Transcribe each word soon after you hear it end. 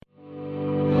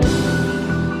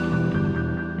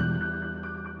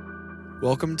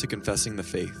Welcome to Confessing the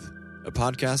Faith, a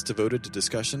podcast devoted to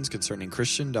discussions concerning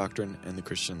Christian doctrine and the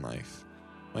Christian life.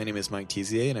 My name is Mike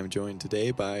Tezier, and I'm joined today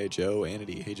by Joe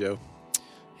Annity. Hey, Joe.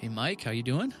 Hey, Mike. How you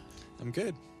doing? I'm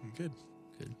good. Good.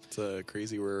 It's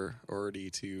crazy we're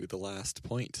already to the last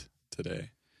point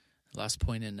today. Last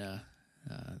point in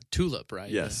Tulip, right?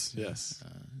 Yes.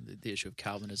 The issue of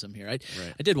Calvinism here. I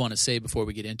did want to say before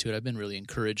we get into it, I've been really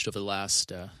encouraged over the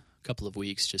last couple of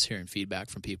weeks just hearing feedback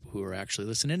from people who are actually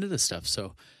listening to this stuff.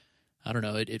 So I don't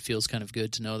know, it feels kind of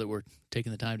good to know that we're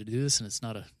taking the time to do this, and it's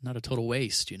not a total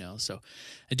waste, you know. So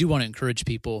I do want to encourage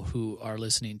people who are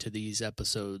listening to these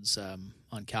episodes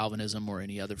on Calvinism or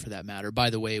any other for that matter.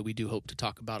 By the way, we do hope to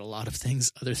talk about a lot of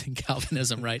things other than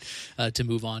Calvinism, right, to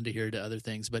move on to other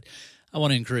things. But I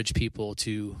want to encourage people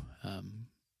to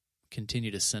continue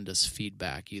to send us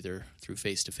feedback either through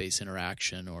face-to-face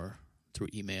interaction or through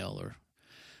email or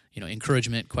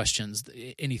encouragement, questions,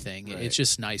 anything. Right. It's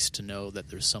just nice to know that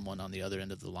there's someone on the other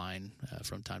end of the line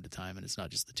from time to time, and it's not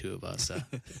just the two of us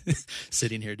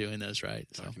sitting here doing this, right?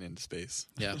 Talking into space.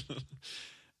 Yeah.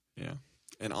 Yeah.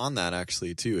 And on that,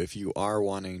 actually, too, if you are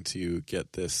wanting to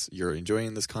get this, you're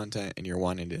enjoying this content and you're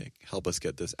wanting to help us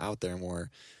get this out there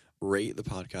more, rate the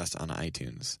podcast on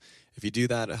iTunes. If you do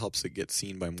that, it helps it get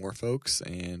seen by more folks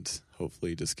and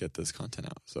hopefully just get this content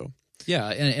out. So. Yeah,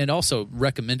 and also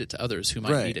recommend it to others who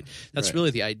might need it. That's really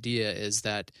the idea, is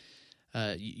that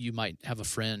you might have a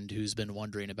friend who's been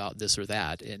wondering about this or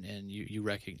that, and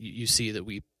you see that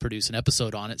we produce an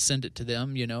episode on it, send it to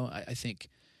them. I think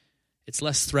it's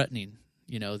less threatening,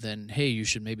 than, hey, you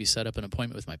should maybe set up an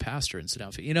appointment with my pastor and sit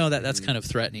down. That's kind of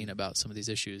threatening about some of these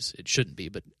issues. It shouldn't be,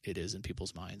 but it is in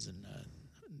people's minds, and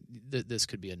this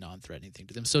could be a non-threatening thing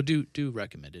to them. So do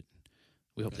recommend it.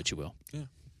 We hope that you will. Yeah.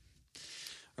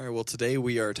 All right, well, today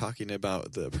we are talking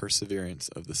about the perseverance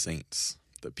of the saints,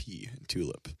 the P in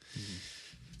Tulip. Mm-hmm.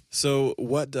 So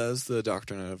what does the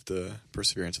doctrine of the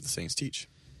perseverance of the saints teach?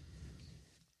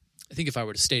 I think if I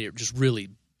were to state it just really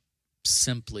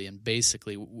simply and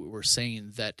basically, we're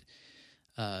saying that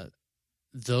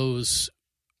those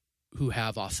who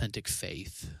have authentic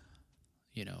faith,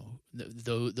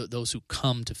 those who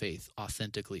come to faith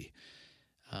authentically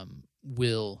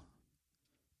will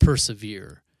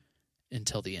persevere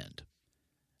until the end.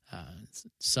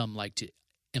 Some like to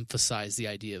emphasize the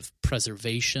idea of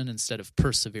preservation instead of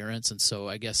perseverance, and so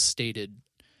I guess stated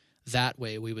that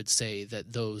way, we would say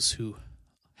that those who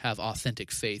have authentic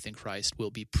faith in Christ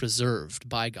will be preserved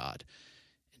by God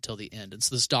until the end. And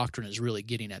so this doctrine is really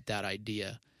getting at that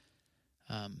idea.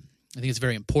 I think it's a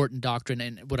very important doctrine,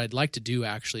 and what I'd like to do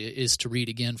actually is to read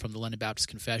again from the London Baptist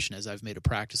Confession, as I've made a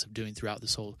practice of doing throughout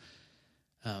this whole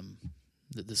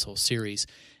series.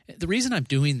 The reason I'm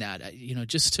doing that,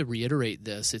 just to reiterate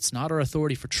this, it's not our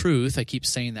authority for truth. I keep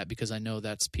saying that because I know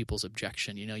that's people's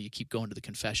objection. You keep going to the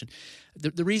confession.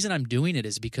 The reason I'm doing it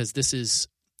is because this is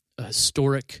a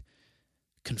historic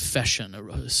confession, a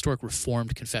historic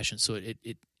Reformed confession. So it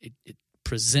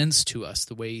presents to us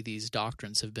the way these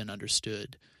doctrines have been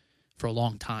understood for a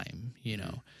long time.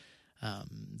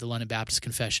 The London Baptist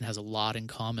Confession has a lot in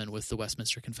common with the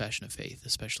Westminster Confession of Faith,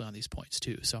 especially on these points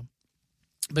too. So.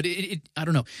 But I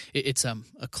don't know. It's a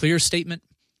clear statement.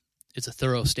 It's a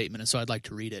thorough statement, and so I'd like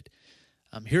to read it.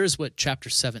 Here's what chapter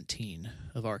 17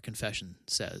 of our confession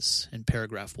says in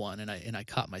paragraph 1, and I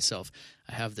caught myself.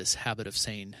 I have this habit of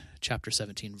saying chapter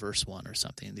 17, verse 1 or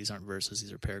something. These aren't verses;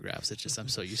 these are paragraphs. It's just I'm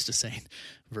so used to saying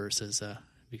verses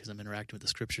because I'm interacting with the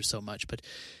Scripture so much. But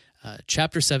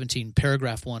chapter 17,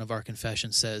 paragraph 1 of our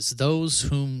confession says, "Those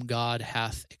whom God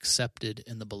hath accepted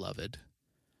in the Beloved."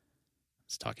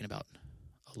 It's talking about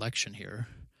election here,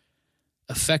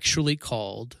 effectually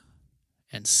called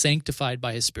and sanctified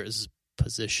by his Spirit. This is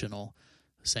positional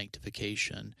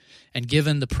sanctification, and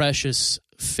given the precious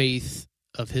faith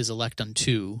of his elect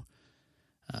unto.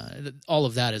 All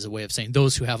of that is a way of saying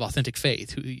those who have authentic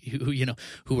faith,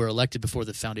 who were elected before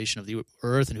the foundation of the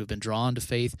earth and who have been drawn to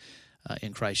faith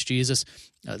in Christ Jesus.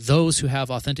 Those who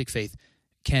have authentic faith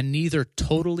can neither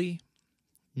totally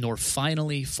nor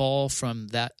finally fall from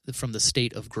the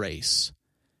state of grace.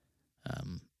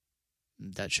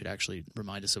 That should actually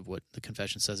remind us of what the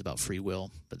confession says about free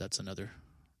will, but that's another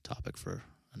topic for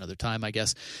another time, I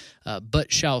guess.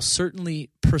 But shall certainly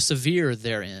persevere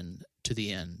therein to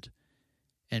the end,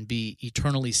 and be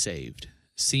eternally saved,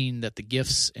 seeing that the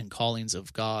gifts and callings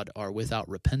of God are without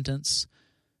repentance,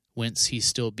 whence he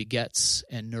still begets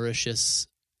and nourishes.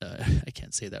 I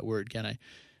can't say that word, can I?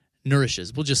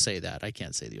 Nourishes. We'll just say that. I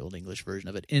can't say the Old English version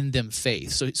of it. In them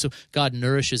faith. So God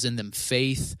nourishes in them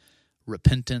faith,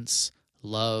 repentance,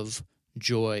 love,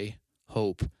 joy,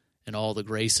 hope, and all the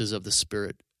graces of the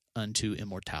Spirit unto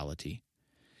immortality.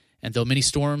 And though many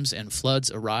storms and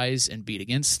floods arise and beat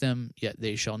against them, yet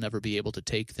they shall never be able to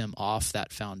take them off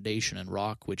that foundation and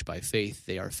rock which by faith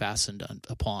they are fastened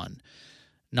upon.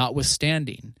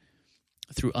 Notwithstanding,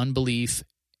 through unbelief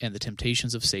and the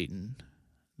temptations of Satan,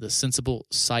 the sensible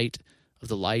sight of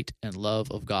the light and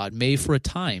love of God may for a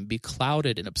time be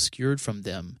clouded and obscured from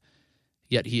them,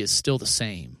 yet he is still the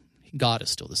same. God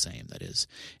is still the same, that is.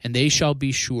 And they shall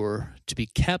be sure to be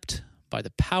kept by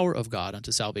the power of God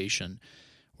unto salvation,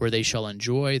 where they shall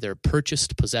enjoy their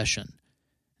purchased possession,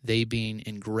 they being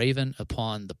engraven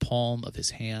upon the palm of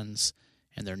his hands,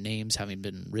 and their names having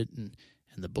been written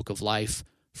in the book of life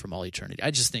from all eternity.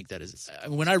 I just think that is,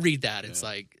 when I read that, it's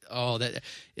like, oh, that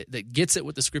gets at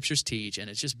what the scriptures teach, and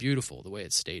it's just beautiful the way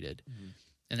it's stated. Mm-hmm.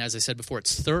 And as I said before,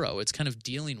 it's thorough. It's kind of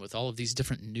dealing with all of these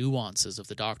different nuances of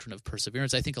the doctrine of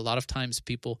perseverance. I think a lot of times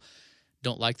people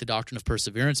don't like the doctrine of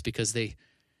perseverance because they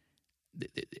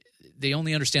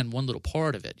only understand one little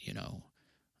part of it, you know.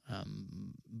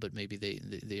 But maybe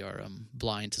they are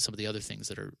blind to some of the other things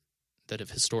that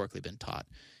have historically been taught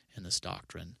in this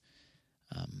doctrine.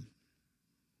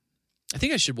 I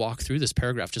think I should walk through this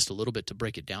paragraph just a little bit to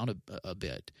break it down a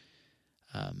bit.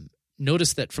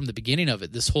 Notice that from the beginning of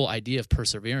it, this whole idea of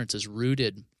perseverance is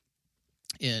rooted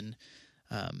in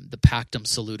the Pactum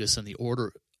Salutis and the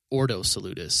Ordo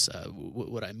Salutis.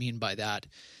 What I mean by that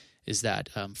is that,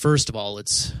 first of all,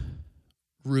 it's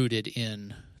rooted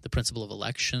in the principle of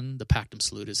election. The Pactum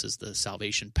Salutis is the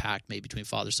salvation pact made between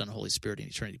Father, Son, and Holy Spirit in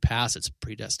eternity past. It's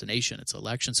predestination. It's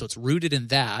election. So it's rooted in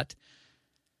that.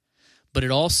 But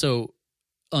it also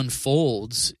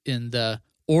unfolds in the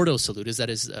Ordo Salutis, that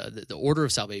is the order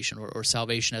of salvation, or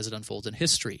salvation as it unfolds in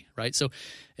history, right? So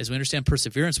as we understand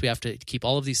perseverance, we have to keep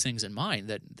all of these things in mind,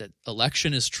 that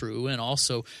election is true, and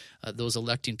also those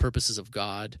electing purposes of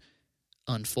God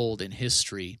unfold in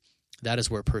history. That is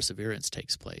where perseverance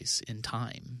takes place in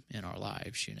time in our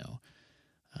lives, you know.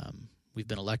 We've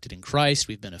been elected in Christ.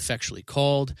 We've been effectually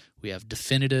called. We have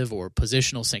definitive or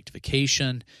positional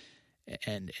sanctification,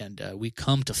 and we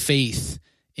come to faith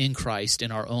in Christ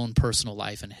in our own personal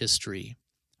life and history,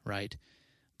 right?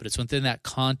 But it's within that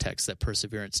context that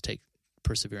perseverance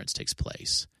takes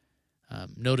place.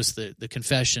 Notice the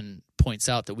confession points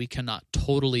out that we cannot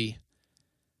totally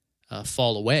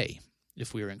fall away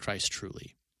if we are in Christ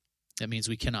truly. That means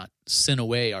we cannot sin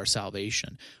away our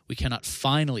salvation. We cannot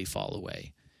finally fall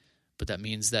away. But that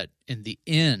means that in the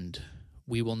end,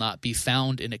 we will not be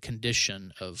found in a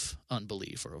condition of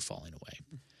unbelief or of falling away.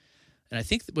 And I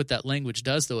think that what that language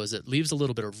does, though, is it leaves a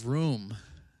little bit of room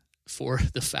for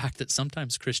the fact that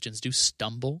sometimes Christians do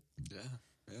stumble.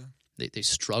 Yeah. They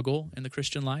struggle in the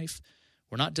Christian life.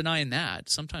 We're not denying that.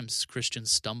 Sometimes Christians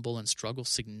stumble and struggle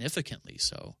significantly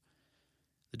so.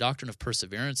 The doctrine of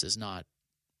perseverance is not,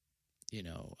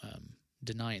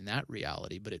 denying that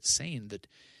reality, but it's saying that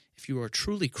if you are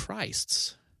truly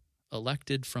Christ's,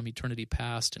 elected from eternity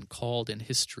past and called in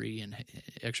history and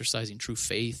exercising true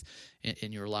faith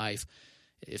in your life,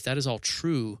 if that is all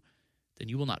true, then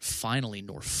you will not finally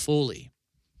nor fully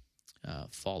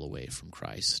fall away from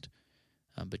Christ,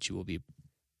 but you will be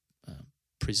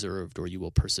preserved, or you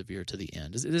will persevere to the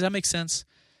end. Does that make sense?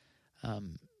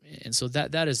 And so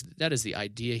that is the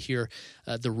idea here.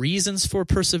 The reasons for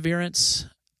perseverance,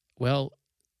 well,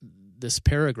 this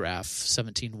paragraph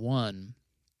 17:1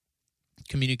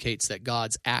 communicates that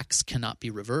God's acts cannot be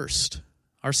reversed.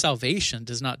 Our salvation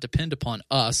does not depend upon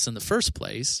us in the first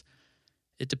place.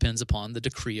 It depends upon the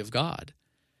decree of God.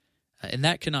 And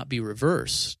that cannot be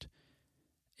reversed.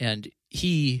 And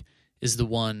he is the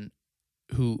one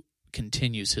who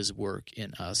continues his work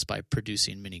in us by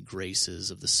producing many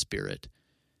graces of the Spirit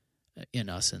in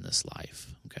us in this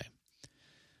life. Okay.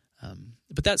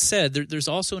 But that said, there's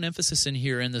also an emphasis in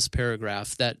here in this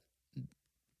paragraph that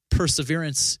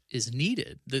perseverance is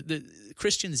needed. The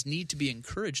Christians need to be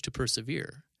encouraged to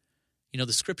persevere. You know,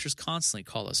 the scriptures constantly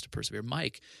call us to persevere.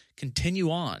 Mike,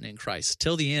 continue on in Christ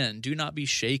till the end. Do not be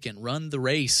shaken. Run the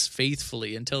race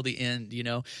faithfully until the end,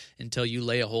 until you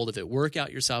lay a hold of it. Work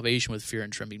out your salvation with fear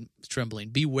and trembling.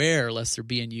 Beware lest there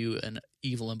be in you an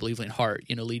evil and believing heart,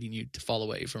 leading you to fall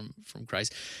away from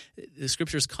Christ. The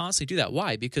scriptures constantly do that.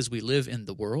 Why? Because we live in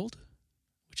the world,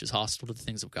 which is hostile to the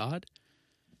things of God.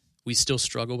 We still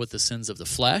struggle with the sins of the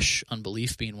flesh,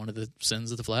 unbelief being one of the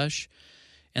sins of the flesh.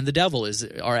 And the devil is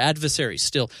our adversary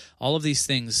still. All of these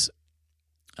things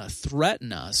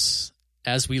threaten us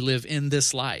as we live in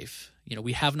this life.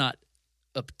 We have not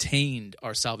obtained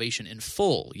our salvation in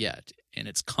full yet in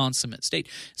its consummate state.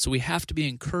 So we have to be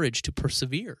encouraged to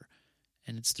persevere.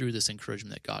 And it's through this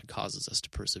encouragement that God causes us to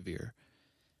persevere.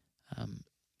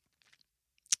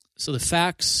 So the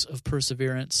facts of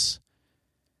perseverance,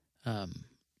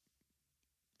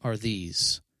 are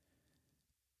these.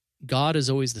 God is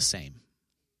always the same.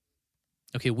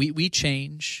 Okay, we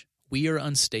change, we are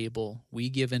unstable, we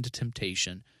give into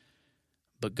temptation,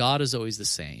 but God is always the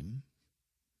same.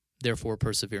 Therefore,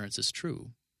 perseverance is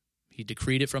true. He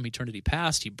decreed it from eternity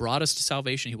past. He brought us to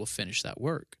salvation. He will finish that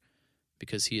work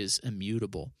because he is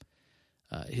immutable.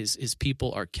 His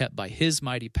people are kept by his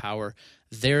mighty power.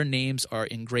 Their names are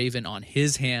engraven on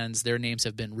his hands. Their names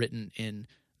have been written in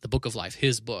the book of life,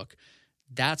 his book.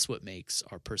 That's what makes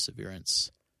our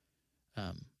perseverance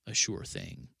a sure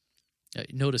thing.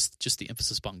 Notice just the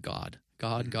emphasis upon God.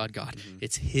 God. Mm-hmm.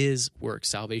 It's his work.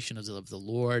 Salvation is of the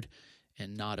Lord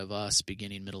and not of us,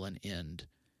 beginning, middle, and end.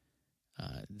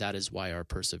 That is why our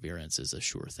perseverance is a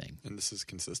sure thing. And this is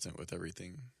consistent with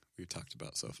everything we've talked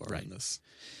about so far right. in this.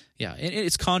 Yeah, and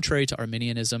it's contrary to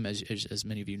Arminianism, as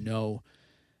many of you know,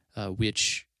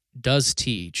 which does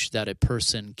teach that a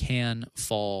person can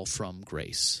fall from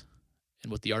grace.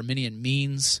 And what the Arminian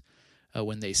means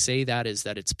when they say that is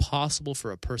that it's possible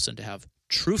for a person to have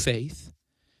true faith,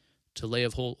 to lay a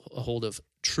hold of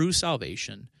true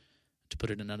salvation, to put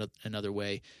it another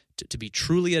way, to be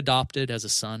truly adopted as a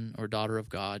son or daughter of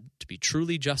God, to be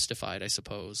truly justified, I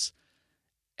suppose,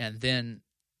 and then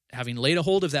having laid a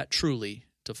hold of that truly,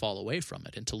 to fall away from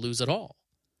it and to lose it all.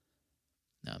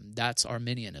 That's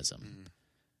Arminianism.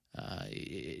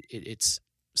 It's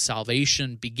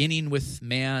salvation beginning with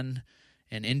man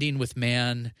and ending with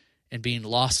man and being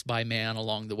lost by man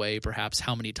along the way. Perhaps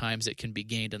how many times it can be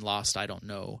gained and lost, I don't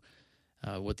know.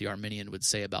 What the Arminian would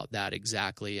say about that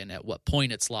exactly, and at what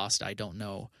point it's lost, I don't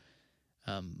know.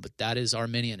 But that is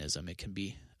Arminianism. It can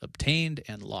be obtained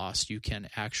and lost. You can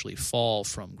actually fall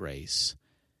from grace.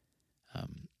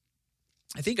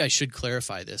 I think I should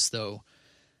clarify this, though,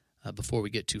 before we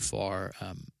get too far.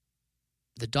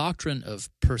 The doctrine of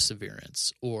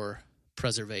perseverance or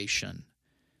preservation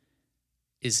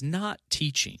is not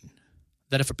teaching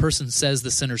that if a person says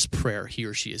the sinner's prayer, he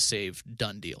or she is saved,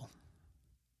 done deal.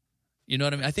 You know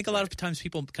what I mean? I think a lot of times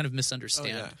people kind of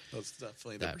misunderstand. Oh, yeah. That's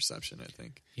definitely the perception, I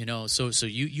think. You know, so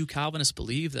you Calvinists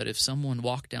believe that if someone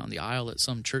walked down the aisle at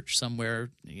some church somewhere,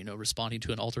 you know, responding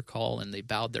to an altar call, and they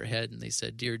bowed their head and they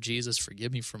said, "Dear Jesus,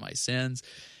 forgive me for my sins,"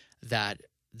 that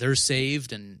they're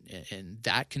saved and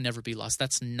that can never be lost.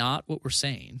 That's not what we're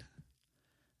saying.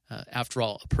 After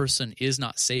all, a person is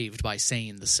not saved by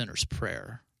saying the sinner's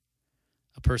prayer.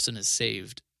 A person is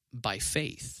saved by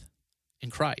faith in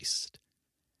Christ.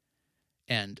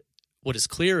 And what is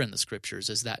clear in the Scriptures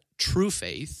is that true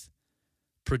faith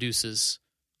produces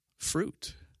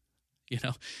fruit, you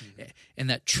know, and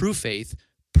that true faith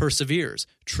perseveres.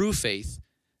 True faith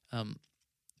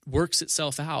works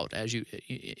itself out as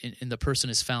and the person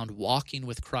is found walking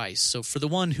with Christ. So for the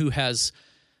one who has,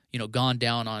 you know, gone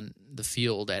down on the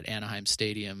field at Anaheim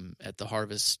Stadium at the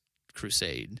Harvest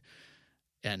Crusade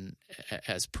and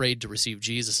has prayed to receive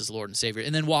Jesus as Lord and Savior,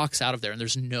 and then walks out of there, and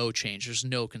there's no change, there's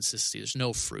no consistency, there's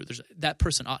no fruit. That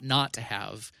person ought not to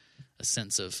have a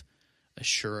sense of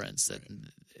assurance that,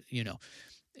 you know,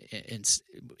 and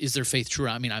is their faith true?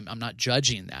 I mean, I'm not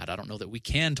judging that. I don't know that we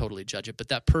can totally judge it, but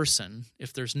that person,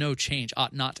 if there's no change,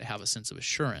 ought not to have a sense of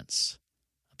assurance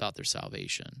about their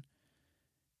salvation.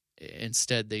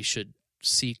 Instead, they should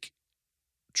seek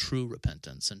true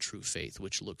repentance and true faith,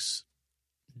 which looks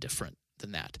different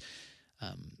than that.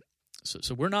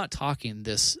 So we're not talking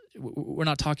this. We're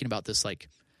not talking about this like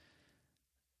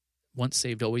once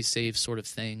saved, always saved sort of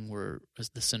thing, where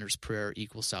the sinner's prayer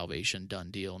equals salvation,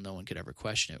 done deal. No one could ever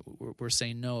question it. We're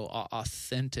saying no.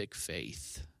 Authentic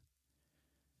faith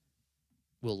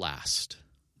will last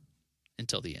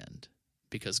until the end,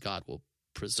 because God will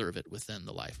preserve it within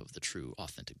the life of the true,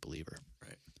 authentic believer.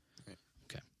 Right.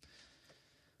 Okay.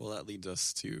 Well, that leads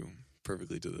us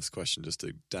perfectly to this question, just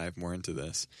to dive more into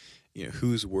this. You know,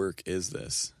 whose work is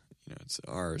this? You know, it's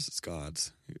ours, it's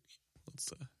God's.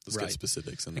 Let's get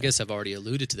specifics in there. I guess I've already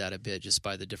alluded to that a bit just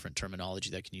by the different terminology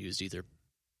that can use, either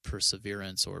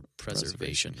perseverance or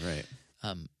preservation. Right.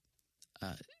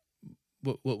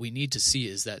 What we need to see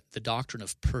is that the doctrine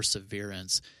of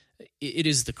perseverance, it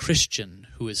is the Christian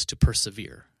who is to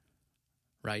persevere,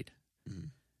 right? Mm-hmm.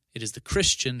 It is the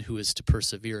Christian who is to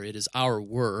persevere. It is our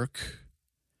work,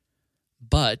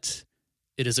 but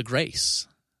it is a grace.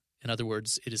 In other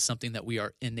words, it is something that we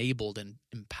are enabled and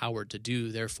empowered to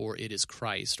do. Therefore, it is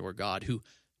Christ or God who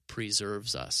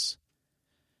preserves us.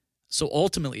 So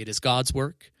ultimately, it is God's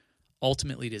work.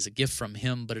 Ultimately, it is a gift from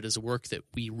Him, but it is a work that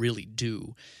we really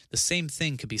do. The same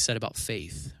thing can be said about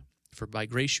faith. For by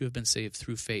grace you have been saved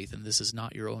through faith, and this is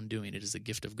not your own doing. It is the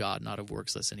gift of God, not of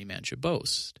works, lest any man should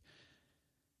boast.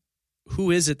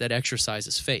 Who is it that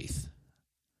exercises faith?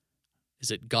 Is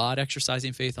it God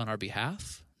exercising faith on our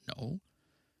behalf? No.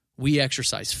 We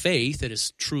exercise faith. It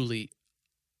is truly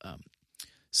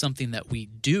something that we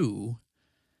do,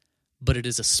 but it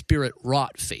is a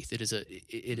Spirit-wrought faith. It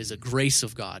is a grace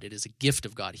of God. It is a gift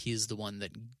of God. He is the one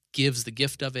that gives the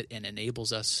gift of it and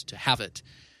enables us to have it.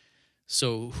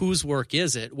 So whose work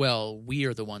is it? Well, we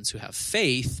are the ones who have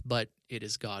faith, but it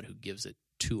is God who gives it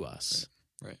to us.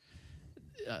 Right.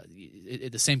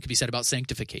 The same can be said about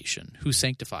sanctification. Who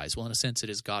sanctifies? Well, in a sense, it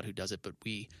is God who does it, but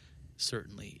we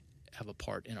certainly have a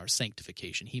part in our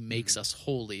sanctification. He makes us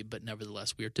holy, but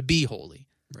nevertheless, we are to be holy.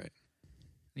 Right.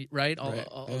 Right?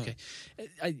 Okay.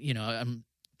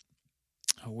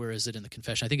 Where is it in the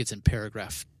confession? I think it's in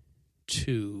paragraph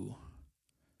 2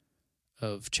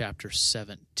 of chapter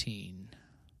 17.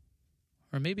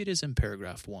 Or maybe it is in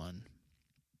paragraph 1.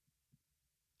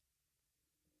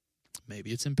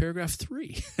 Maybe it's in paragraph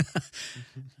 3.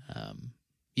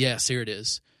 Yes, here it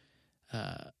is.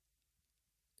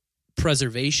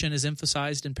 Preservation is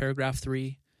emphasized in paragraph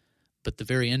 3, but the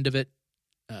very end of it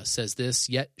says this,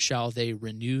 yet shall they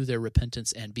renew their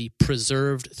repentance and be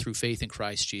preserved through faith in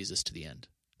Christ Jesus to the end.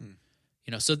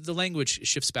 So the language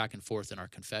shifts back and forth in our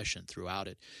confession throughout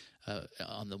it.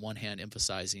 On the one hand,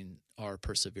 emphasizing our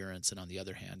perseverance, and on the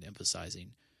other hand,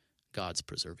 emphasizing God's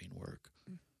preserving work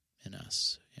in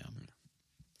us. Yeah.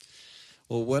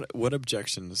 Well, what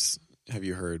objections have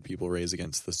you heard people raise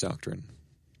against this doctrine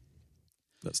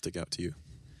that stick out to you?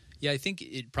 Yeah, I think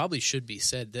it probably should be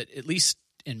said that, at least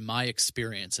in my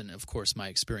experience, and of course my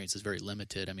experience is very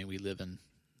limited. I mean, we live in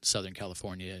Southern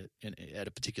California at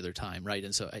a particular time, right?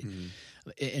 And so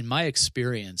in my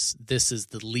experience, this is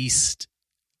the least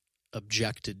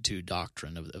objected to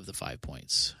doctrine of the 5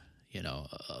 points.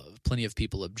 Plenty of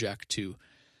people object to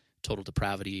total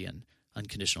depravity and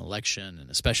unconditional election, and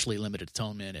especially limited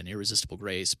atonement and irresistible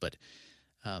grace, but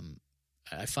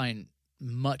I find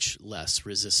much less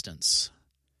resistance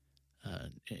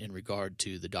in regard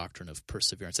to the doctrine of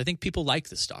perseverance. I think people like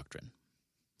this doctrine,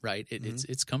 right?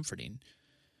 It's comforting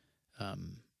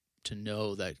to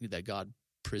know that God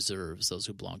preserves those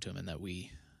who belong to Him, and that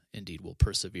we indeed will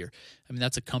persevere. I mean,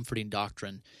 that's a comforting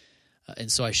doctrine,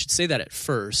 and so I should say that at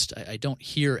first. I don't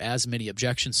hear as many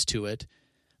objections to it,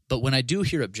 but when I do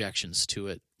hear objections to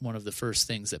it, one of the first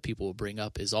things that people will bring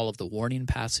up is all of the warning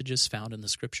passages found in the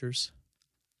Scriptures.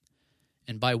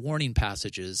 And by warning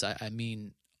passages, I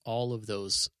mean all of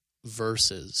those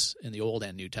verses in the Old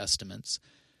and New Testaments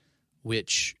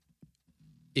which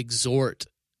exhort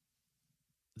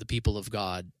the people of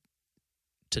God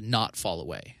to not fall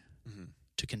away,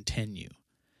 to continue.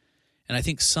 And I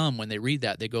think some, when they read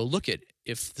that, they go, look,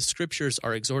 if the Scriptures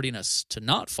are exhorting us to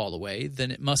not fall away,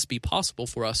 then it must be possible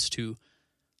for us to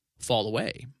fall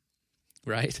away,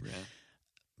 right?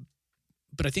 Yeah.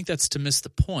 But I think that's to miss the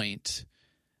point.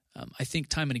 I think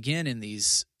time and again in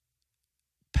these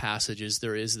passages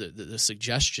there is the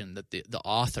suggestion that the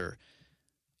author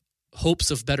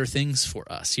hopes of better things for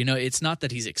us. It's not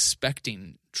that he's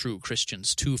expecting true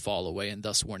Christians to fall away and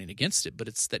thus warning against it, but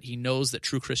it's that he knows that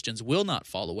true Christians will not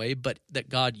fall away, but that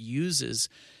God uses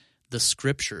the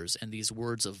Scriptures and these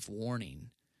words of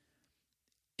warning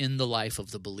in the life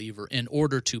of the believer in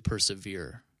order to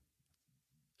persevere,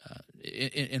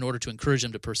 in order to encourage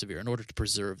them to persevere, in order to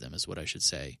preserve them, is what I should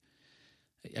say.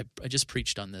 I just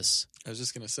preached on this. I was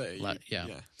just going to say. Yeah.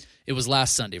 It was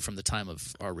last Sunday. From the time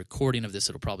of our recording of this,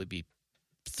 it'll probably be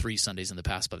 3 Sundays in the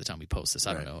past by the time we post this.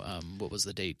 I don't know. What was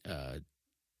the date?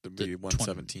 It'd be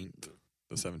 1/17,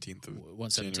 the 17th of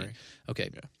 1/17. January. Okay.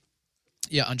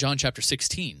 Yeah, on John chapter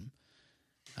 16,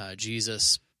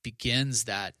 Jesus begins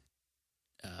that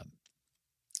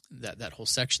whole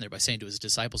section there by saying to his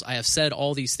disciples, I have said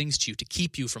all these things to you to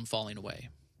keep you from falling away.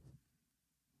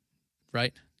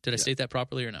 Right? Did I state that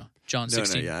properly or no? John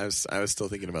 16. No, I was still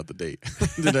thinking about the date.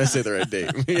 Did I say the right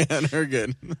date? Yeah, no, we're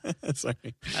good. Sorry.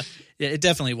 Yeah, it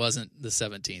definitely wasn't the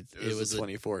 17th. It was the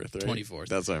 24th, right? 24th.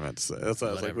 That's what I meant to say. That's why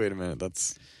I was like, wait a minute.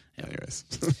 That's... Yeah.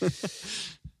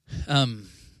 Anyways.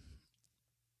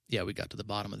 Yeah, we got to the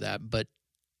bottom of that. But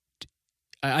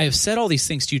I have said all these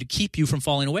things to you to keep you from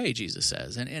falling away, Jesus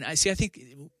says. And I think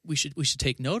we should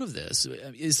take note of this.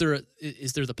 Is there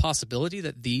the possibility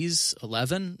that these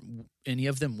 11, any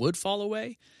of them would fall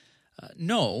away?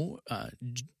 No.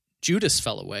 Judas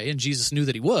fell away, and Jesus knew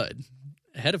that he would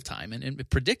ahead of time and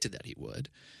predicted that he would.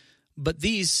 But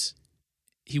these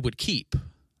he would keep.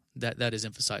 That is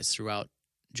emphasized throughout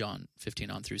John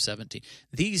 15 on through 17.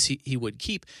 These he would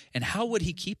keep. And how would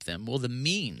he keep them? Well, the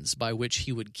means by which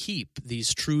he would keep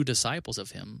these true disciples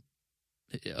of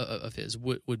his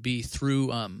would be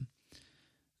through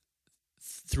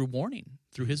warning,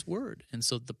 through his word. And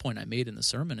so the point I made in the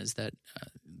sermon is that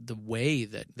the way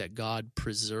that God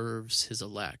preserves his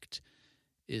elect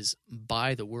is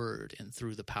by the word and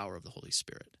through the power of the Holy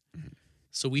Spirit. Mm-hmm.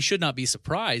 So we should not be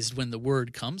surprised when the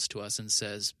word comes to us and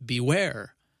says,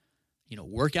 beware,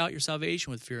 work out your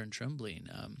salvation with fear and trembling,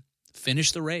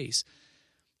 finish the race.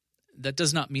 That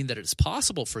does not mean that it's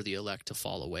possible for the elect to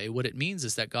fall away. What it means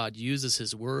is that God uses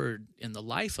his word in the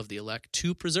life of the elect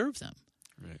to preserve them.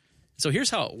 Right. So here's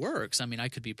how it works. I mean, I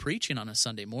could be preaching on a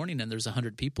Sunday morning and there's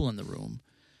 100 people in the room,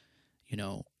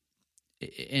 and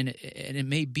it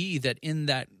may be that in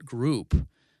that group,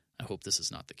 I hope this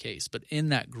is not the case, but in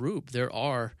that group there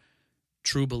are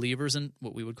true believers and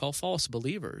what we would call false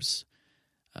believers.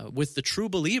 With the true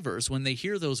believers, when they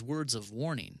hear those words of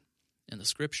warning in the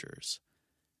Scriptures,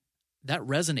 that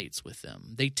resonates with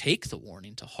them. They take the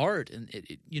warning to heart, and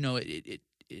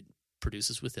it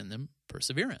produces within them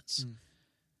perseverance. Mm.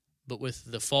 But with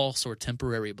the false or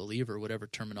temporary believer, whatever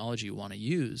terminology you want to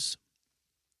use,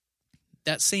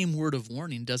 that same word of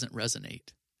warning doesn't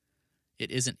resonate.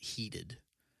 It isn't heeded.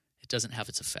 It doesn't have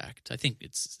its effect. I think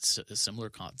it's a similar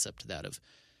concept to that of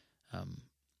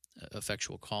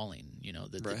effectual calling,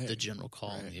 the general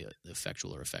call, right. The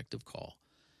effectual or effective call.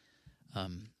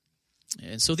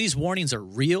 And so these warnings are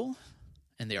real,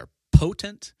 and they are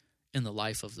potent in the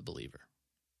life of the believer,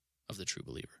 of the true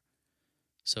believer.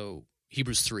 So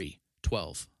Hebrews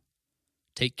 3:12,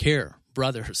 take care,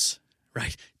 brothers,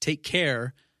 right? Take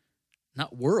care,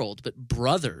 not world, but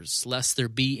brothers, lest there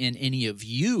be in any of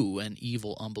you an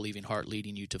evil, unbelieving heart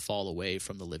leading you to fall away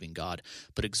from the living God.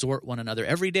 But exhort one another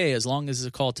every day, as long as is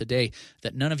a call today,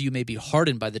 that none of you may be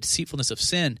hardened by the deceitfulness of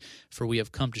sin, for we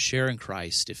have come to share in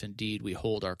Christ, if indeed we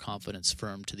hold our confidence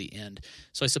firm to the end.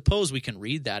 So I suppose we can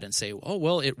read that and say, oh,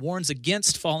 well, it warns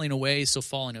against falling away, so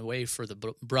falling away for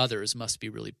the brothers must be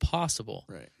really possible.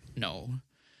 Right. No.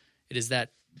 It is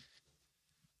that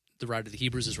the writer of the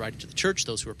Hebrews is writing to the church,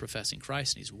 those who are professing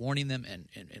Christ, and he's warning them,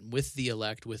 and with the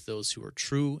elect, with those who are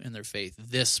true in their faith,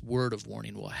 this word of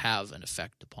warning will have an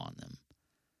effect upon them.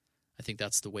 I think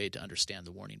that's the way to understand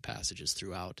the warning passages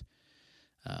throughout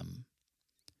the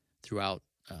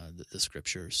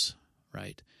Scriptures,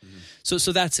 right? Mm-hmm.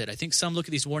 So that's it. I think some look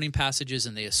at these warning passages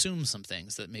and they assume some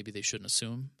things that maybe they shouldn't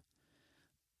assume.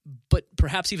 But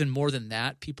perhaps even more than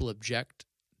that, people object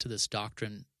to this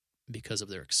doctrine because of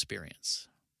their experience.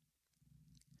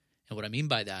 And what I mean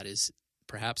by that is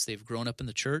perhaps they've grown up in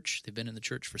the church, they've been in the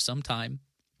church for some time,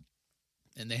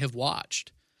 and they have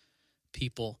watched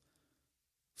people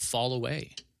fall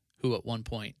away who at one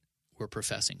point were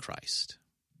professing Christ.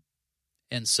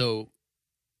 And so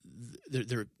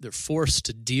they're forced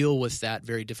to deal with that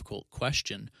very difficult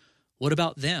question. What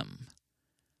about them?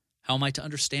 How am I to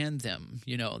understand them?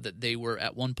 That they were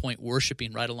at one point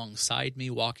worshiping right alongside me,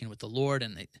 walking with the Lord,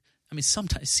 and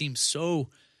sometimes seems so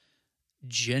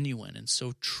genuine and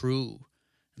so true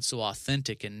and so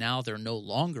authentic, and now they're no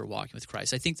longer walking with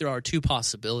Christ. I think there are two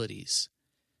possibilities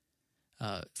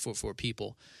for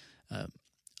people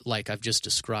like I've just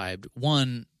described.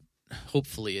 One,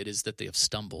 hopefully it is that they have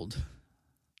stumbled,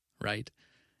 right?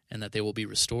 And that they will be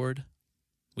restored.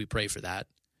 We pray for that.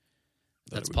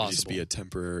 That's possible. Just be a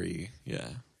temporary,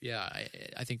 Yeah,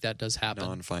 I think that does happen.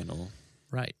 Non-final.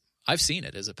 Right. I've seen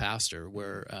it as a pastor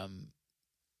where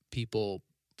people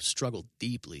struggle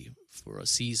deeply for a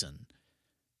season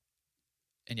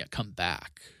and yet come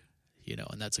back,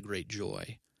 and that's a great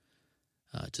joy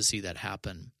to see that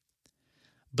happen.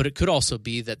 But it could also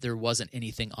be that there wasn't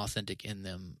anything authentic in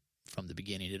them from the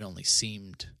beginning. It only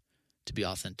seemed to be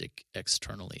authentic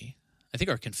externally. I think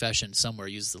our confession somewhere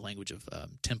uses the language of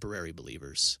temporary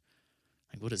believers.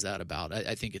 Like, what is that about?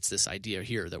 I think it's this idea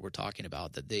here that we're talking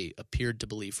about, that they appeared to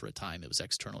believe for a time. It was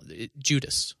external.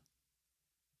 Judas.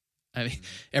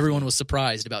 Everyone was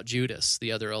surprised about Judas.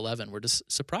 The other 11 were just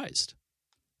surprised.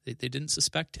 They didn't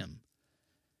suspect him.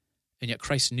 And yet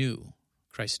Christ knew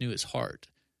his heart,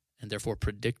 and therefore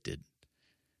predicted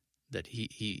that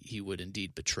he would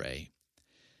indeed betray.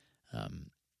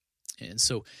 And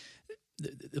so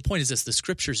the point is this: the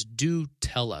Scriptures do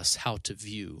tell us how to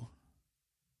view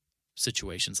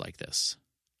situations like this.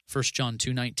 1 John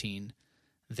 2:19,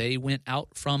 they went out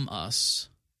from us,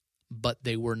 but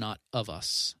they were not of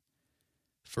us.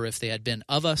 For if they had been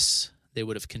of us, they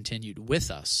would have continued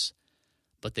with us.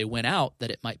 But they went out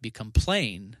that it might become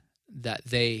plain that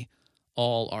they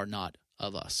all are not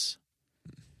of us.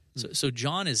 So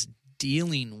John is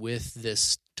dealing with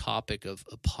this topic of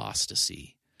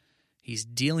apostasy. He's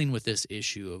dealing with this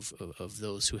issue of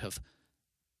those who have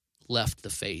left the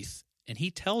faith. And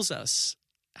he tells us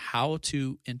how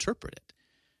to interpret it.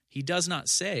 He does not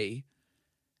say,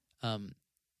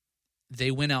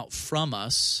 they went out from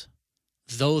us,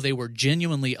 though they were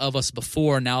genuinely of us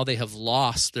before, now they have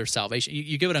lost their salvation.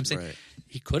 You get what I'm saying? Right.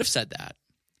 He could have said that,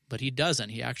 but he doesn't.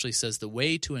 He actually says the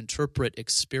way to interpret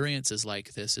experiences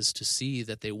like this is to see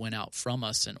that they went out from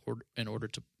us in order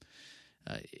to,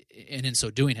 and in so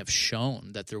doing, have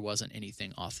shown that there wasn't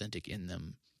anything authentic in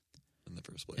them in the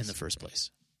first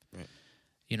place.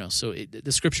 Right. So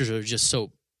the scriptures are just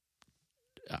so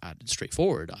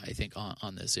straightforward, I think,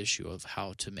 on this issue of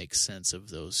how to make sense of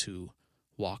those who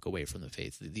walk away from the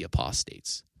faith, the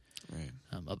apostates. Right.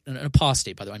 An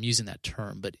apostate, by the way, I'm using that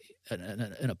term, but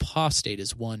an apostate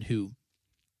is one who,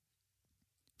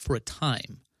 for a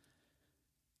time,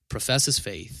 professes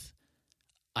faith,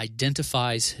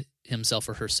 identifies himself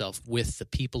or herself with the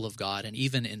people of God, and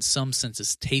even in some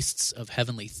senses tastes of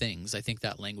heavenly things. I think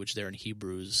that language there in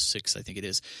Hebrews 6, I think it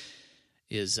is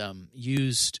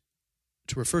used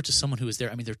to refer to someone who is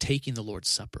there. I mean, they're taking the Lord's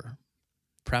Supper.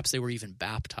 Perhaps they were even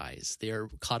baptized. They are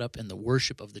caught up in the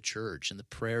worship of the church and the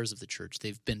prayers of the church.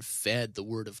 They've been fed the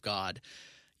Word of God,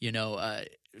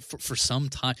 for some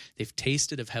time. They've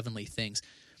tasted of heavenly things.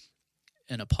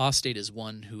 An apostate is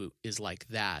one who is like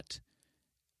that,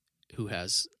 who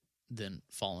has then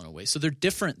fallen away. So they're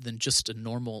different than just a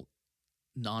normal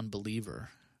non-believer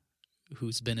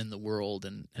who's been in the world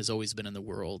and has always been in the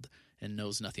world and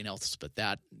knows nothing else but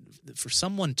that. For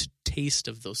someone to taste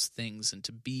of those things and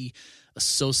to be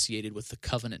associated with the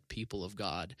covenant people of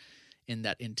God in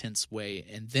that intense way,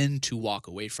 and then to walk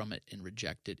away from it and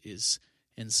reject it, is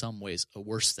in some ways a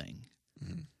worse thing.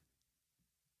 Mm-hmm.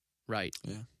 Right?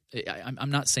 Yeah.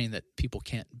 I'm not saying that people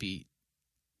can't be,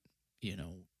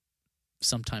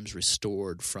 sometimes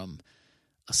restored from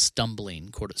a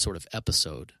stumbling sort of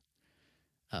episode,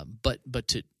 but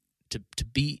to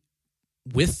be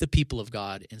with the people of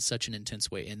God in such an intense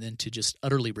way, and then to just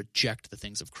utterly reject the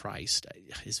things of Christ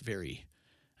is very.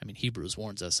 I mean, Hebrews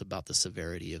warns us about the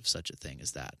severity of such a thing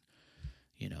as that.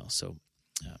 So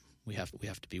we have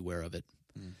to be aware of it.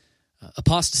 Mm.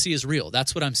 Apostasy is real.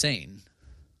 That's what I'm saying.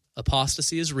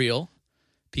 Apostasy is real.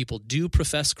 People do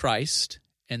profess Christ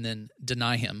and then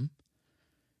deny him.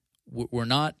 We're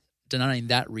not denying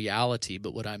that reality,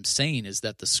 but what I'm saying is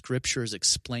that the scriptures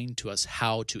explain to us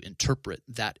how to interpret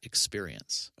that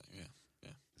experience. Yeah.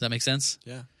 Does that make sense?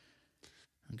 Yeah.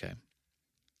 Okay.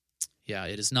 Yeah,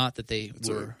 it is not that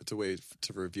it's a way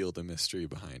to reveal the mystery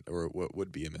behind, or what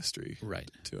would be a mystery, right,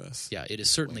 to us. Yeah, it is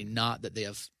certainly not that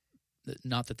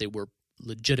they were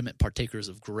legitimate partakers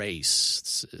of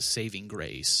grace, saving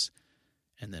grace,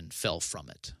 and then fell from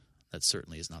it. That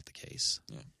certainly is not the case.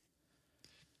 Yeah.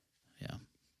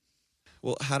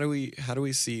 Well, how do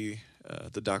we see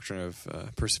the doctrine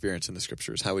of perseverance in the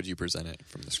scriptures? How would you present it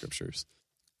from the scriptures?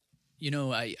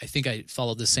 I think I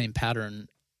followed the same pattern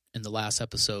in the last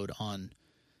episode on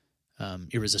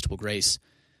irresistible grace,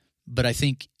 but I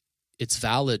think it's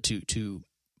valid to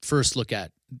first look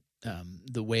at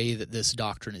the way that this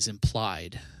doctrine is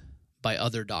implied by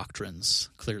other doctrines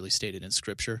clearly stated in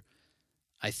Scripture.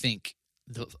 I think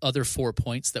the other 4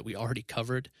 points that we already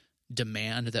covered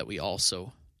demand that we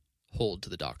also hold to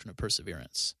the doctrine of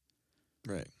perseverance.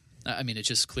 Right. I mean, it's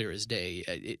just clear as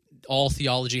day. All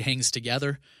theology hangs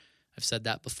together. I've said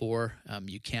that before.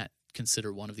 You can't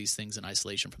consider one of these things in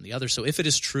isolation from the other. So if it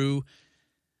is true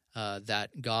that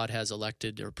God has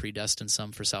elected or predestined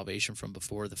some for salvation from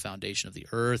before the foundation of the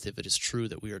earth, if it is true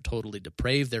that we are totally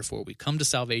depraved, therefore we come to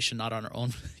salvation not on our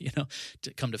own,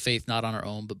 to come to faith not on our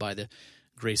own, but by the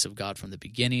grace of God from the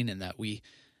beginning, and that we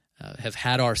have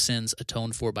had our sins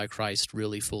atoned for by Christ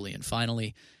really, fully, and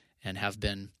finally, and have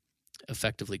been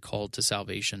effectively called to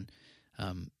salvation,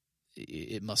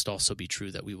 it must also be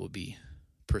true that we will be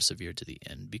persevered to the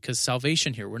end. Because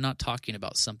salvation here, we're not talking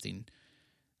about something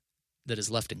that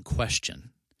is left in question.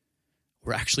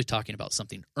 We're actually talking about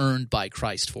something earned by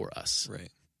Christ for us. Right.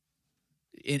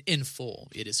 In full,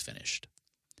 it is finished.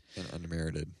 And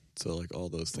unmerited. So like all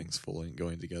those things fully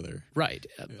going together. Right.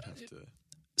 You'd have to...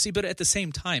 See, but at the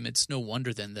same time, it's no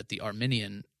wonder then that the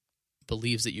Arminian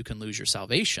believes that you can lose your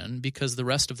salvation, because the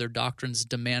rest of their doctrines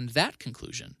demand that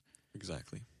conclusion.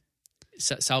 Exactly.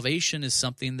 Salvation is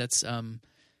something that's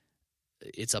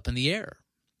it's up in the air.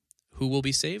 Who will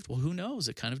be saved? Well, who knows?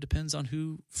 It kind of depends on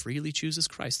who freely chooses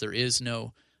Christ. There is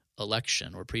no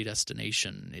election or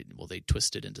predestination. They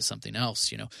twist it into something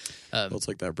else, Well, it's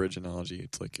like that bridge analogy.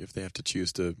 It's like if they have to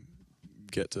choose to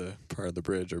get to part of the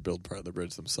bridge or build part of the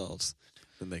bridge themselves,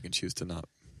 then they can choose to not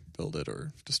build it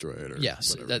or destroy it or yes,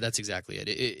 whatever. That's exactly it.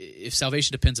 If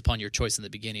salvation depends upon your choice in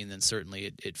the beginning, then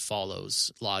certainly it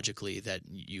follows logically that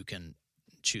you can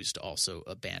choose to also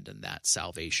abandon that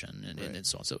salvation and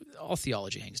so on. So all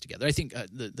theology hangs together. I think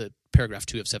the paragraph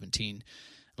 2 of 17,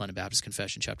 London Baptist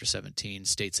Confession, chapter 17,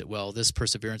 states it well. This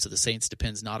perseverance of the saints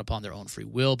depends not upon their own free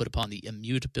will, but upon the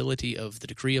immutability of the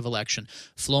decree of election,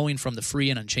 flowing from the free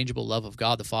and unchangeable love of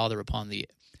God the Father, upon the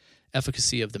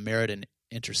efficacy of the merit and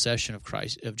intercession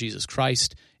of Jesus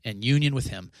Christ, and union with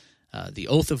him, the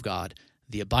oath of God,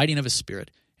 the abiding of his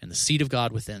Spirit, and the seed of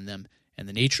God within them, and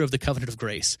the nature of the covenant of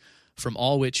grace, from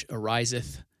all which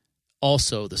ariseth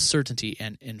also the certainty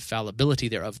and infallibility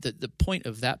thereof. The point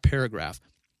of that paragraph,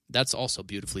 that's also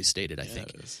beautifully stated, I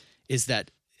think, is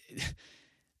that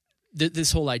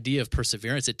this whole idea of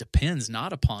perseverance, it depends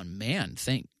not upon man.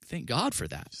 Thank God for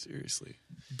that. Seriously.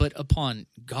 But upon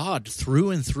God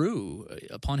through and through,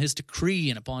 upon his decree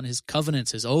and upon his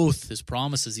covenants, his oath, his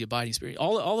promises, the abiding Spirit,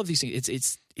 all of these things,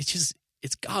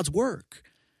 it's God's work.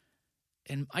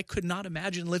 And I could not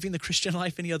imagine living the Christian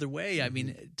life any other way. Mm-hmm. I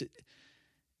mean,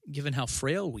 given how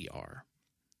frail we are,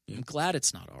 yeah. I'm glad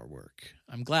it's not our work.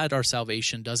 I'm glad our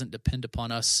salvation doesn't depend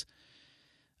upon us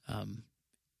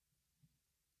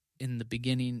in the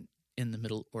beginning, in the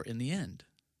middle, or in the end.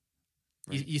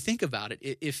 Right. You think about it.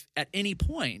 If at any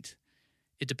point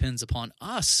it depends upon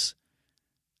us,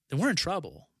 then we're in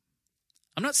trouble.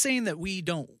 I'm not saying that we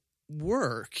don't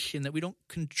work and that we don't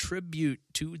contribute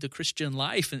to the Christian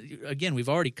life. And again, we've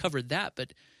already covered that.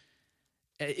 But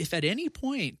if at any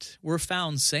point we're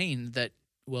found saying that,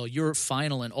 well, your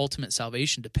final and ultimate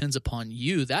salvation depends upon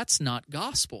you, that's not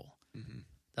gospel. Mm-hmm.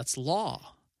 That's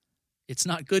law. It's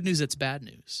not good news, it's bad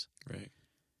news. Right.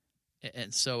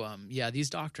 And so, these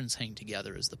doctrines hang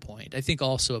together is the point. I think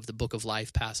also of the Book of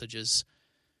Life passages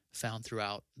found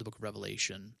throughout the Book of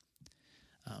Revelation.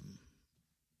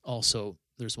 Also,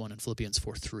 there's one in Philippians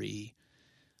 4:3.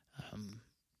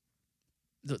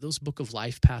 Those Book of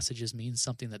Life passages mean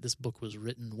something that this book was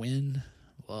written when?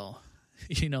 Well,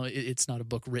 it's not a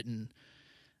book written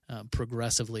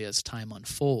progressively as time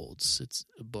unfolds. It's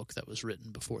a book that was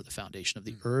written before the foundation of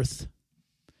the earth.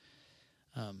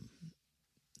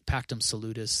 Pactum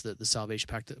Salutis, the salvation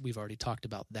pact, that we've already talked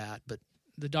about that, but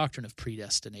the doctrine of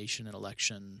predestination and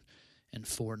election and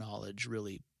foreknowledge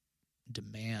really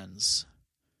demands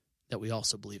that we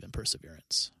also believe in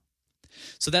perseverance.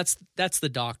 So that's the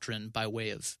doctrine by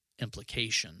way of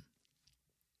implication.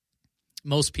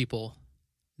 Most people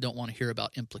don't want to hear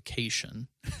about implication.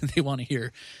 They want to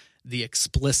hear the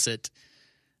explicit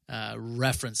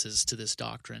references to this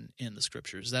doctrine in the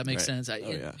Scriptures. Does that make sense?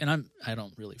 And I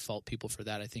don't really fault people for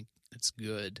that. I think it's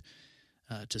good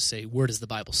to say, where does the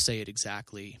Bible say it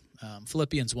exactly?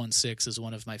 Philippians 1:6 is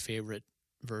one of my favorite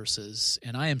verses.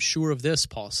 And I am sure of this,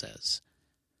 Paul says,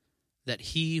 that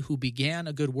he who began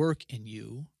a good work in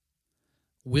you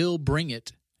will bring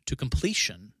it to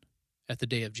completion at the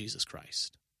day of Jesus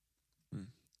Christ.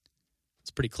 It's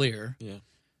pretty clear. Yeah.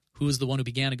 Who is the one who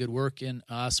began a good work in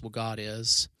us? Well, God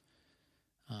is.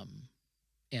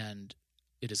 And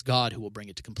it is God who will bring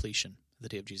it to completion the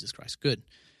day of Jesus Christ. Good.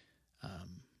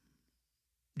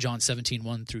 John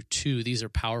 17:1-2, these are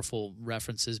powerful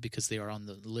references because they are on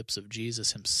the lips of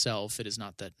Jesus himself. It is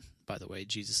not that, by the way,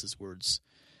 Jesus' words,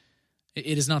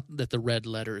 it is not that the red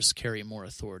letters carry more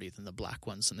authority than the black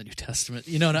ones in the New Testament.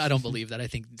 I don't believe that. I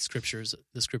think the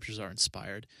scriptures are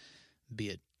inspired, be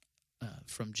it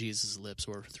from Jesus' lips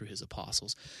or through his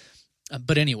apostles.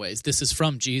 But anyways, this is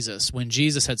from Jesus. When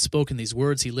Jesus had spoken these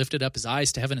words, he lifted up his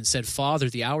eyes to heaven and said, Father,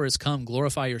 the hour has come.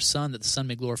 Glorify your Son, that the Son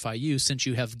may glorify you, since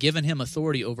you have given him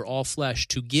authority over all flesh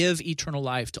to give eternal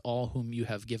life to all whom you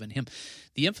have given him.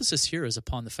 The emphasis here is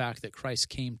upon the fact that Christ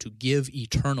came to give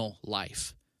eternal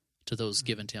life to those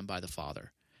given to him by the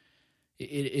Father.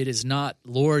 It is not,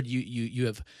 Lord, you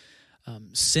have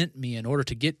sent me in order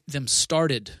to get them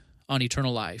started on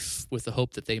eternal life with the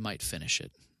hope that they might finish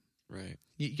it. Right.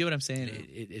 You get what I'm saying?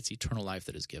 Yeah. It's eternal life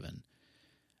that is given.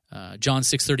 John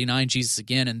 6:39, Jesus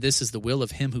again, and this is the will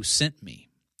of him who sent me.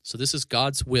 So this is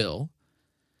God's will,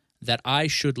 that I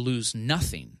should lose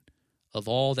nothing of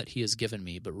all that he has given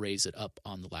me, but raise it up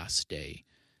on the last day.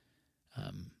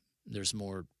 There's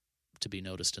more to be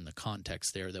noticed in the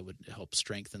context there that would help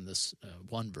strengthen this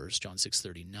one verse, John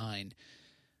 6:39.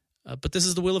 But this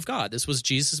is the will of God. This was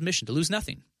Jesus' mission, to lose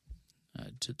nothing,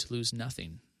 to lose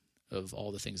nothing of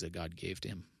all the things that God gave to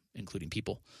him, including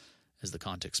people, as the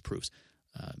context proves,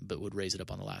 but would raise it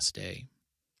up on the last day.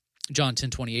 John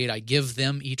 10:28, I give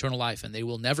them eternal life, and they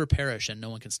will never perish, and no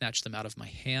one can snatch them out of my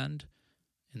hand.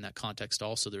 In that context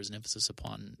also, there's an emphasis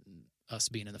upon us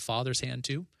being in the Father's hand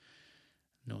too.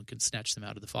 No one can snatch them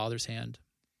out of the Father's hand.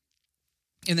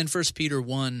 And then 1 Peter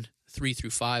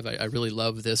 1:3-5, I really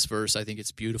love this verse. I think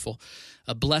it's beautiful.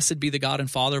 Blessed be the God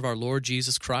and Father of our Lord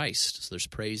Jesus Christ. So there's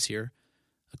praise here.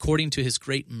 According to his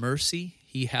great mercy,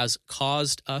 he has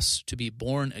caused us to be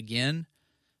born again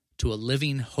to a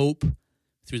living hope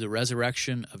through the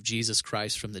resurrection of Jesus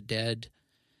Christ from the dead,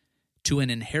 to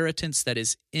an inheritance that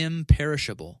is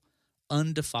imperishable,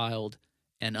 undefiled,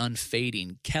 and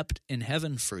unfading, kept in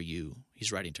heaven for you,"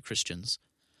 he's writing to Christians,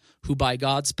 "who by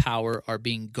God's power are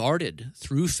being guarded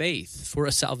through faith for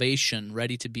a salvation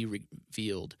ready to be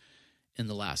revealed in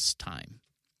the last time."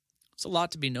 There's a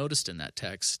lot to be noticed in that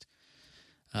text.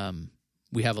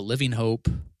 We have a living hope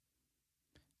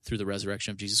through the resurrection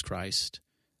of Jesus Christ.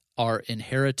 Our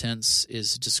inheritance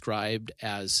is described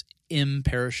as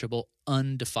imperishable,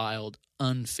 undefiled,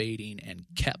 unfading, and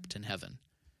kept in heaven.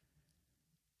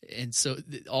 And so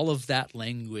all of that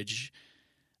language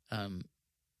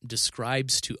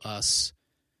describes to us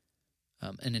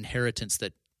an inheritance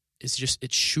that is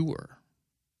it's sure.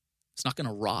 It's not going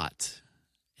to rot.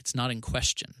 It's not in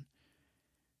question.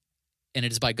 And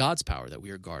it is by God's power that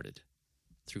we are guarded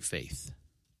through faith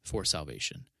for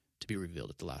salvation to be revealed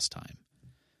at the last time.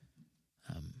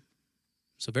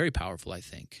 So very powerful, I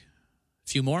think. A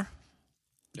few more?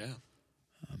 Yeah.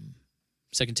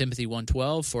 2 Timothy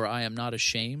 1:12, "For I am not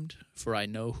ashamed, for I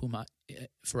know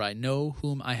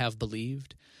whom I have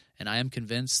believed, and I am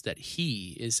convinced that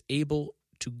he is able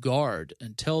to guard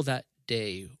until that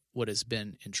day what has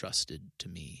been entrusted to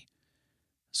me."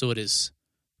 So it is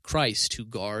Christ who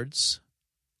guards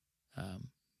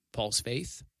Paul's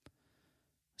faith.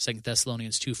 2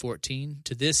 Thessalonians 2:14,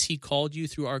 "To this he called you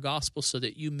through our gospel so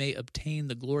that you may obtain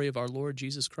the glory of our Lord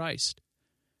Jesus Christ."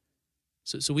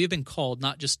 So we have been called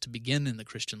not just to begin in the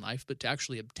Christian life, but to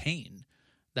actually obtain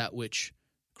that which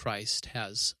Christ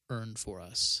has earned for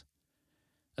us.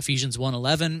 Ephesians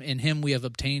 1:11, "In him we have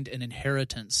obtained an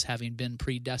inheritance, having been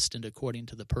predestined according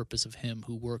to the purpose of him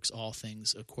who works all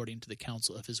things according to the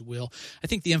counsel of his will." I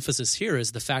think the emphasis here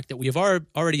is the fact that we have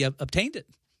already obtained it.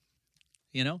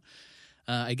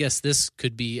 I guess this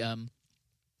could be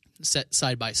set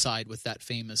side by side with that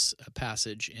famous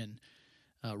passage in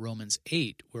Romans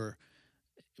 8, where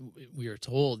we are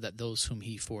told that those whom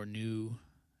he foreknew,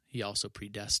 he also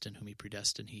predestined. Whom he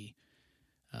predestined, he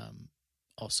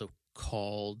also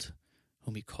called.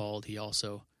 Whom he called, he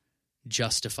also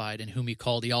justified. And whom he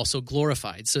called, he also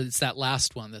glorified. So it's that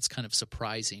last one that's kind of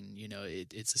surprising.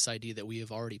 It's this idea that we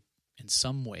have already, in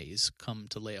some ways, come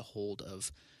to lay a hold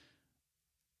of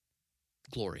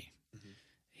glory.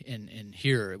 Mm-hmm. And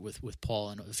here with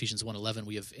Paul in Ephesians 1:11,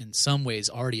 we have in some ways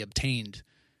already obtained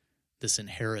this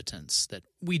inheritance that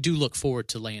we do look forward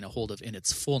to laying a hold of in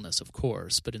its fullness, of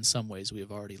course, but in some ways we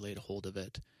have already laid a hold of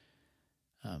it.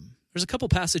 There's a couple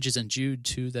passages in Jude,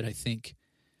 too, that I think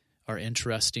are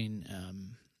interesting.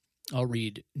 I'll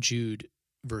read Jude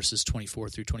verses 24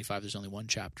 through 25. There's only one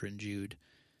chapter in Jude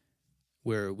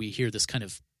where we hear this kind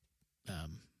of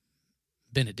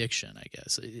benediction, I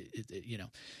guess,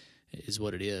 is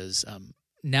what it is.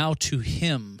 "Now to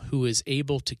him who is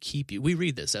able to keep you." We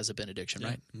read this as a benediction,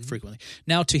 right? Mm-hmm. Frequently.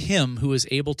 "Now to him who is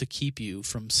able to keep you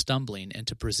from stumbling and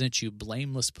to present you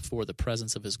blameless before the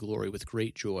presence of his glory with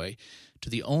great joy, to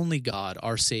the only God,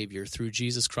 our Savior, through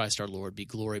Jesus Christ our Lord, be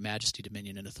glory, majesty,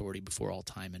 dominion, and authority before all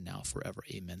time and now forever.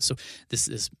 Amen." So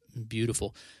this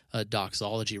beautiful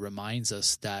doxology reminds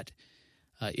us that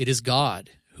it is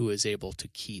God who is able to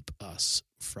keep us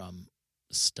from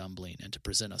stumbling and to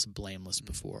present us blameless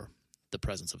before the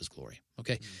presence of his glory.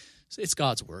 Okay? So it's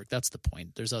God's work. That's the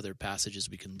point. There's other passages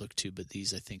we can look to, but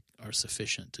these, I think, are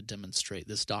sufficient to demonstrate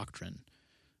this doctrine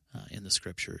in the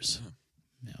Scriptures.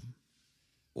 Yeah.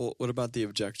 Well, what about the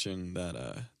objection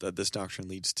that this doctrine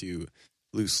leads to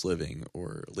loose living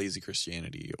or lazy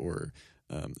Christianity or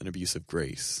an abuse of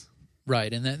grace?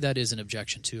 Right, and that is an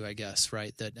objection too, I guess,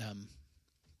 right? That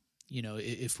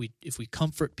if we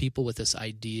comfort people with this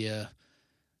idea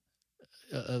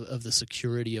of the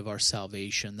security of our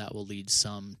salvation, that will lead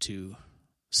some to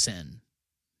sin,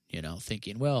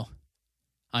 thinking, well,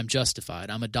 I'm justified,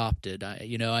 I'm adopted,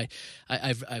 I've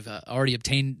already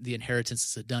obtained the inheritance,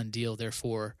 it's a done deal,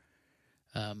 therefore,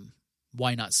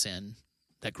 why not sin,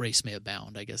 that grace may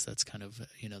abound? I guess that's kind of,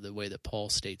 the way that Paul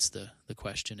states the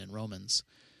question in Romans.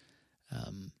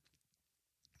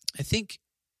 I think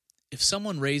if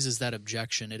someone raises that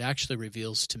objection, it actually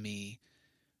reveals to me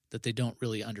that they don't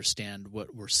really understand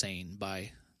what we're saying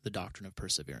by the doctrine of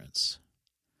perseverance.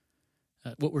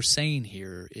 What we're saying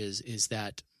here is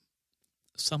that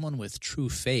someone with true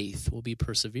faith will be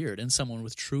persevered, and someone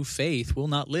with true faith will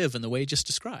not live in the way just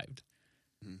described,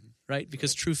 right?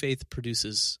 Because true faith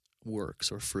produces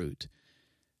works or fruit.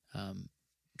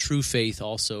 True faith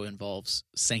also involves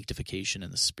sanctification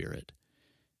in the Spirit.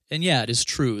 And yeah, it is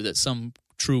true that some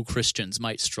true Christians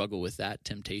might struggle with that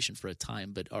temptation for a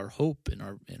time, but our hope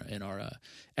and our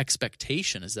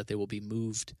expectation is that they will be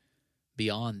moved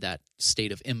beyond that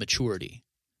state of immaturity,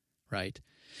 right?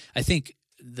 I think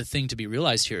the thing to be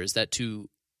realized here is that to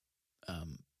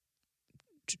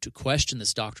question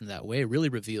this doctrine that way really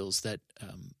reveals that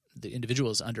the individual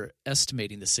is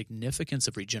underestimating the significance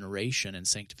of regeneration and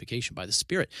sanctification by the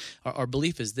Spirit. Our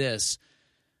belief is this: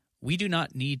 we do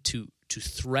not need to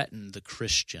threaten the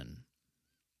Christian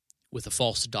with a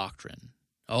false doctrine.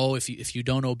 Oh, if you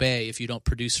don't obey, if you don't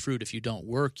produce fruit, if you don't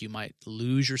work, you might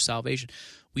lose your salvation.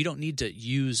 We don't need to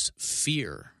use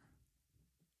fear,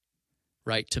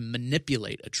 right, to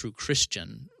manipulate a true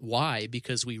Christian. Why?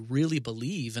 Because we really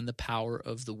believe in the power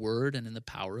of the Word and in the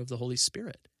power of the Holy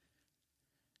Spirit.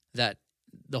 That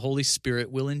the Holy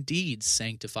Spirit will indeed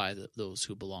sanctify those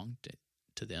who belong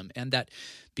to them, and that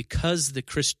because the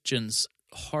Christian's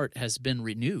heart has been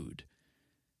renewed,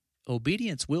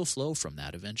 obedience will flow from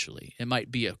that eventually. It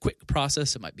might be a quick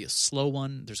process, it might be a slow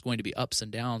one, there's going to be ups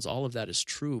and downs, all of that is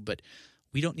true, but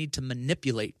we don't need to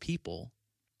manipulate people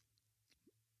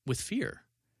with fear,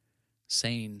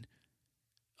 saying,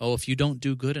 oh, if you don't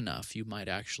do good enough, you might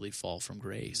actually fall from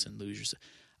grace and lose yourself.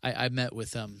 I met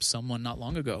with someone not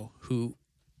long ago who,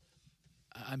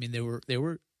 I mean, they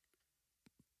were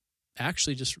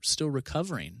actually just still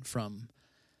recovering from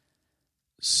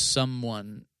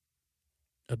someone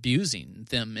abusing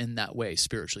them in that way,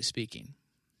 spiritually speaking.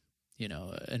 You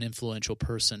know, an influential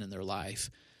person in their life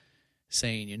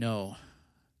saying, you know,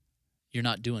 you're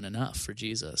not doing enough for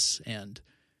Jesus, and,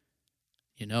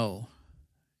 you know,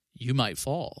 you might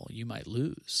fall, you might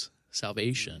lose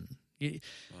salvation. Wow.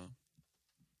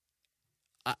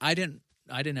 I didn't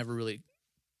ever really,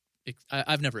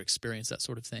 I've never experienced that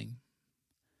sort of thing.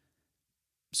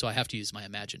 So I have to use my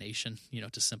imagination, you know,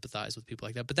 to sympathize with people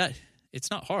like that. But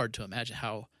it's not hard to imagine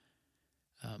how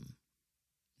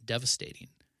devastating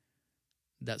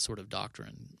that sort of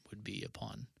doctrine would be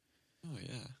upon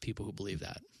people who believe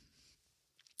that.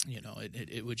 You know,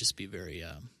 it would just be very,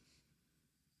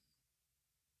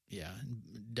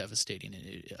 devastating.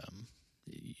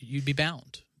 You'd be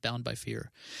bound by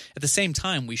fear. At the same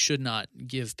time, we should not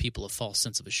give people a false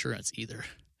sense of assurance either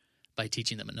by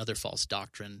teaching them another false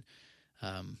doctrine,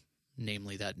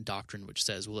 namely that doctrine which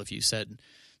says, well, if you said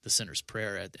the sinner's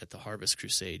prayer at the Harvest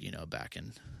Crusade, you know, back in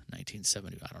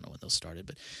 1970, I don't know when those started,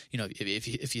 but, you know,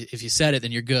 if you said it,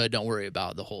 then you're good. Don't worry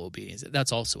about the whole obedience.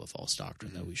 That's also a false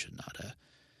doctrine that we should not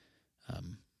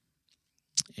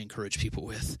encourage people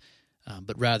with.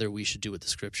 But rather we should do what the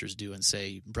Scriptures do and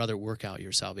say, brother, work out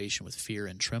your salvation with fear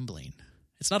and trembling.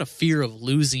 It's not a fear of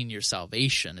losing your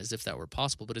salvation as if that were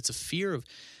possible, but it's a fear of,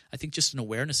 I think, just an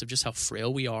awareness of just how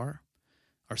frail we are,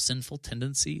 our sinful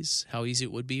tendencies, how easy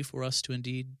it would be for us to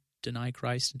indeed deny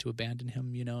Christ and to abandon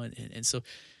him, you know. And so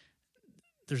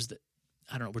there's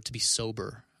we're to be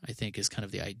sober, I think, is kind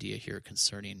of the idea here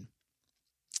concerning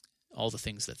all the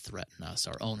things that threaten us,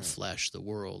 our own flesh, the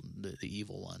world, the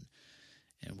evil one.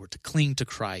 And we're to cling to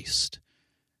Christ,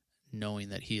 knowing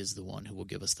that he is the one who will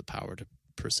give us the power to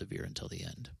persevere until the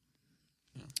end.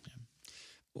 Yeah.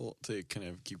 Well, to kind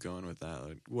of keep going with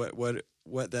that,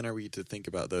 what then are we to think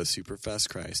about those who profess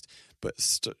Christ but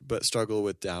struggle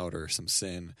with doubt or some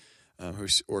sin, who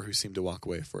seem to walk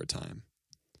away for a time?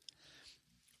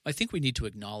 I think we need to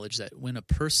acknowledge that when a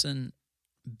person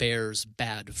bears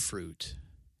bad fruit,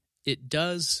 it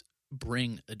does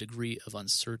bring a degree of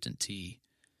uncertainty,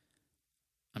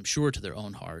 I'm sure, to their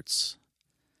own hearts,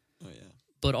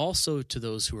 but also to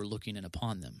those who are looking in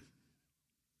upon them.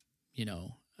 You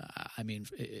know, I mean,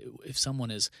 if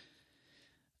someone is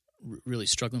really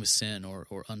struggling with sin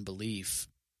or unbelief,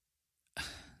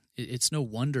 it's no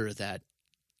wonder that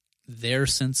their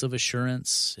sense of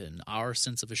assurance and our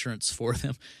sense of assurance for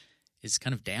them is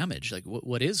kind of damaged. Like,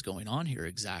 what is going on here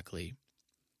exactly?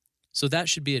 So that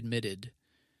should be admitted.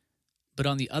 But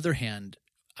on the other hand,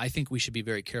 I think we should be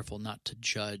very careful not to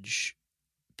judge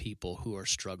people who are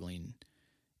struggling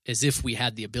as if we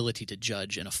had the ability to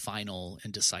judge in a final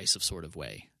and decisive sort of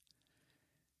way.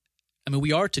 I mean,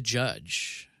 we are to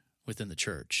judge within the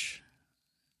church.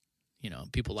 You know,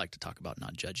 people like to talk about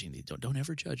not judging. Don't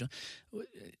ever judge.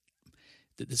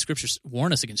 The Scriptures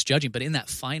warn us against judging, but in that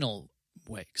final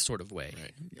way, sort of way.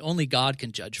 Right. Only God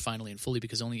can judge finally and fully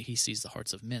because only he sees the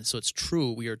hearts of men. So it's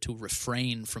true we are to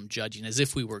refrain from judging as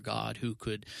if we were God who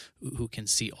can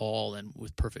see all and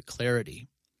with perfect clarity.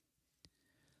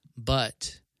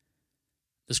 But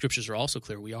the Scriptures are also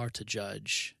clear we are to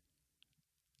judge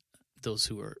those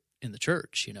who are in the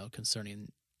church, you know,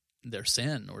 concerning their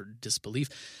sin or disbelief.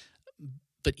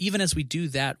 But even as we do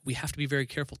that, we have to be very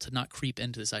careful to not creep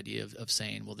into this idea of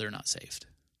saying, well, they're not saved.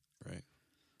 Right.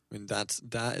 I mean, that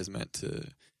is meant to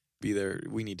be there.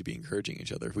 We need to be encouraging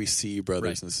each other. If we see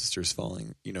brothers and sisters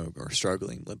falling, or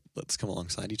struggling, let's come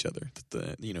alongside each other.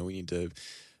 We need to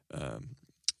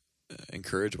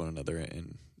encourage one another,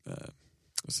 and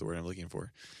what's the word I'm looking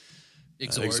for?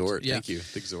 Exhort. Yeah. Thank you.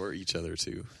 Exhort each other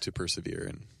to persevere.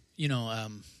 And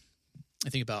I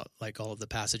think about like all of the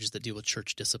passages that deal with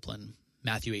church discipline.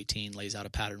 Matthew 18 lays out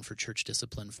a pattern for church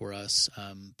discipline for us.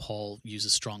 Paul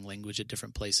uses strong language at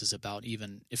different places about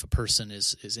even if a person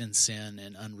is in sin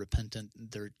and unrepentant,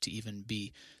 they're to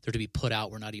be put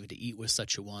out. We're not even to eat with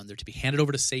such a one. They're to be handed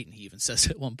over to Satan, he even says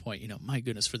at one point, my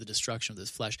goodness, for the destruction of this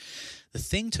flesh. The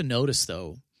thing to notice,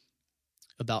 though,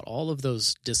 about all of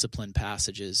those discipline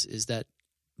passages is that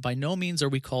by no means are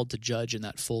we called to judge in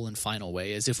that full and final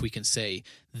way, as if we can say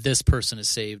this person is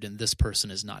saved and this person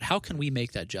is not. How can we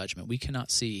make that judgment? We cannot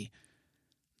see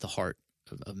the heart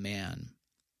of man.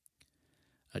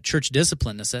 Church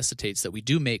discipline necessitates that we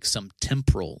do make some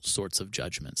temporal sorts of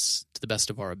judgments to the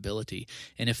best of our ability.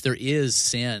 And if there is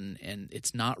sin and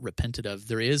it's not repented of,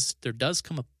 there does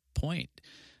come a point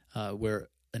where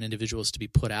an individual is to be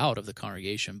put out of the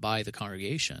congregation by the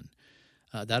congregation.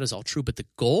 That is all true. But the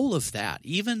goal of that,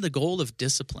 even the goal of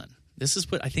discipline, this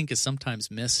is what I think is sometimes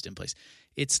missed in place.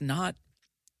 It's not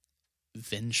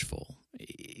vengeful.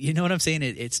 You know what I'm saying?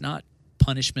 It's not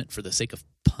punishment for the sake of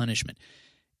punishment.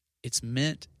 It's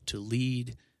meant to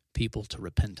lead people to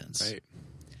repentance. Right.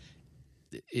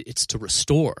 It's to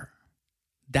restore.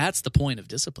 That's the point of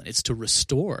discipline. It's to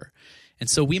restore. And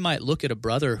so we might look at a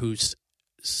brother who's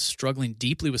struggling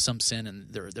deeply with some sin,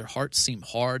 and their hearts seem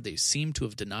hard. They seem to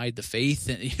have denied the faith,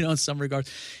 in some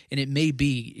regards. And it may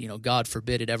be, God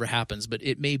forbid it ever happens, but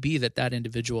it may be that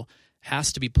individual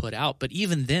has to be put out. But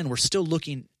even then, we're still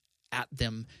looking at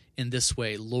them in this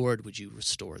way. Lord, would you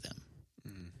restore them?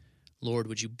 Mm-hmm. Lord,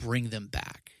 would you bring them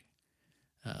back?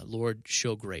 Lord,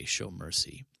 show grace, show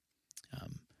mercy.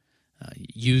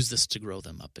 Use this to grow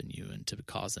them up in you and to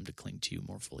cause them to cling to you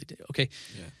more fully. Okay.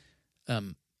 Yeah.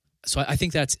 So I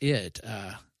think that's it.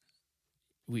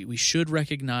 We should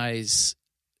recognize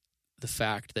the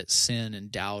fact that sin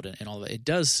and doubt and all that, it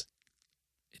does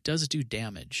do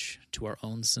damage to our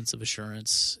own sense of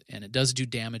assurance, and it does do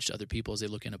damage to other people as they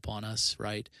look in upon us,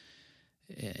 right?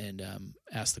 And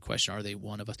ask the question, are they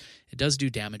one of us? It does do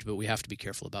damage, but we have to be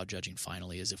careful about judging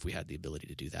finally as if we had the ability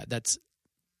to do that. That's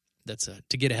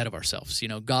to get ahead of ourselves.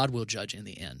 God will judge in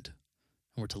the end,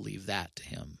 and we're to leave that to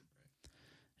him.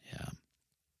 Yeah.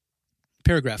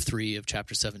 Paragraph 3 of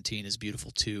chapter 17 is beautiful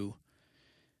too.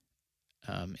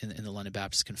 In the London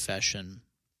Baptist Confession,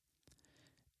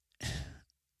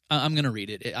 I'm going to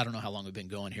read it. I don't know how long we've been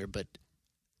going here, but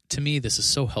to me, this is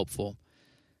so helpful.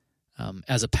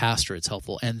 As a pastor, it's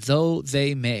helpful. And though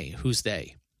they may, who's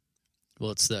they?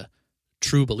 Well, it's the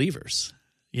true believers,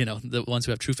 the ones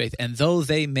who have true faith. And though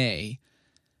they may,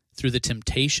 through the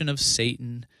temptation of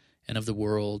Satan and of the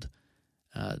world,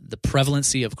 the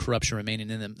prevalency of corruption remaining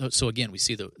in them. So again, we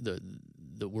see the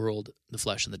world, the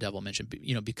flesh, and the devil mentioned.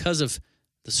 Because of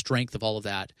the strength of all of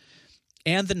that,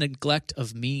 and the neglect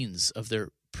of means of their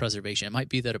preservation. It might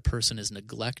be that a person is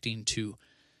neglecting to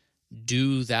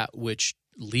do that which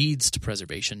leads to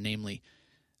preservation, namely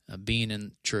being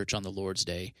in church on the Lord's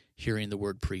Day, hearing the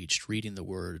word preached, reading the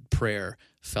word, prayer,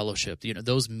 fellowship,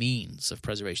 those means of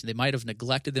preservation. They might have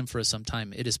neglected them for some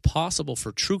time. It is possible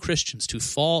for true Christians to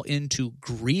fall into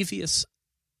grievous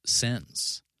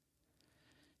sins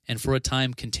and for a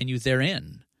time continue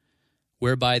therein,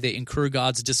 whereby they incur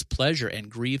God's displeasure and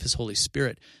grieve his Holy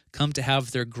Spirit, come to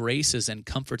have their graces and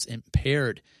comforts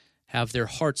impaired, have their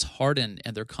hearts hardened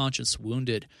and their conscience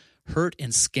wounded, hurt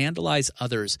and scandalize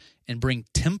others, and bring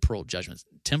temporal judgments,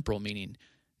 temporal meaning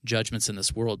judgments in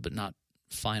this world, but not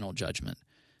final judgment,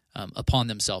 upon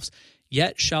themselves.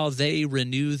 Yet shall they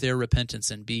renew their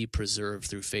repentance and be preserved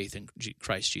through faith in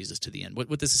Christ Jesus to the end.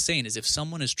 What this is saying is if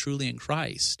someone is truly in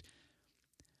Christ,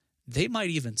 they might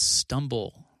even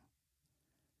stumble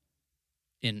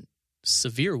in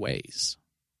severe ways,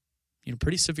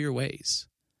 pretty severe ways.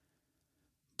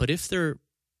 But if there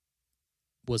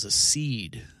was a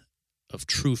seed of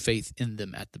true faith in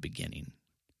them at the beginning,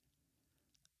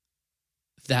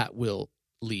 that will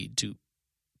lead to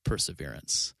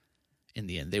perseverance. In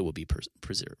the end, they will be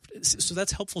preserved. So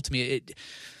that's helpful to me.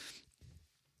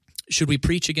 Should we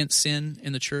preach against sin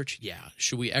in the church? Yeah.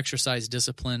 Should we exercise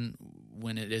discipline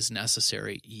when it is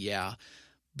necessary? Yeah.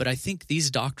 But I think these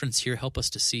doctrines here help us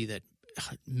to see that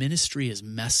ministry is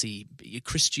messy.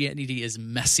 Christianity is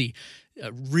messy.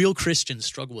 Real Christians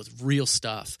struggle with real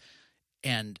stuff.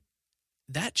 And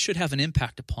that should have an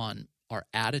impact upon our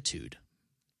attitude,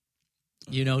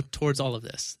 towards all of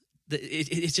this.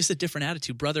 It's just a different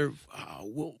attitude. Brother,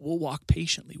 we'll walk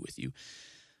patiently with you.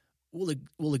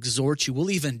 we'll exhort you.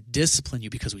 We'll even discipline you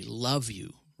because we love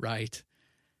you, right?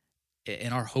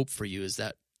 And our hope for you is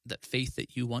that faith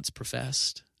that you once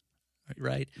professed,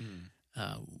 right?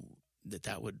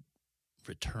 That would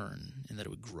return and that it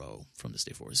would grow from this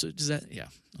day forward. So does that? Yeah.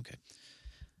 Okay.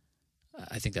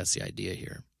 I think that's the idea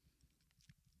here.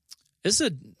 It's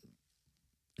an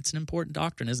important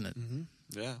doctrine, isn't it?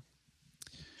 Mm-hmm. Yeah.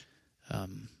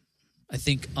 I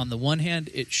think on the one hand,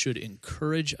 it should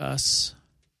encourage us.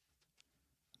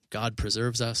 God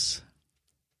preserves us.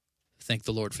 Thank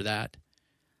the Lord for that.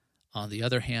 On the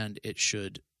other hand, it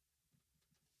should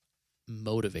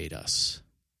motivate us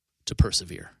to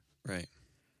persevere. Right.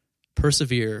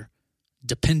 Persevere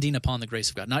depending upon the grace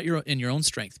of God. Not in your own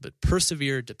strength, but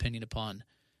persevere depending upon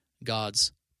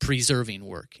God's preserving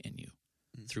work in you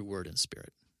through word and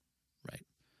spirit. Right.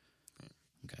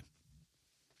 Okay.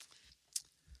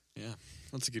 Yeah,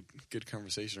 that's a good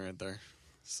conversation right there.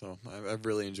 So I've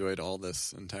really enjoyed all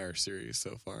this entire series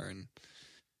so far, and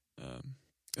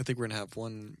I think we're gonna have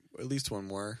at least one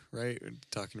more, right?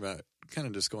 Talking about kind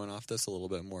of just going off this a little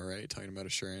bit more, right? Talking about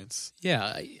assurance.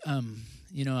 Yeah,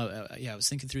 I was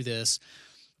thinking through this.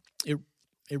 It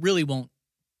really won't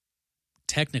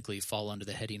technically fall under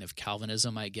the heading of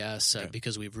Calvinism, I guess,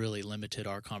 because we've really limited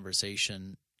our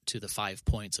conversation to the 5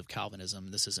 points of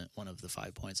Calvinism. This isn't one of the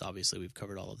 5 points. Obviously, we've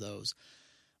covered all of those.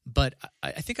 But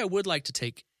I think I would like to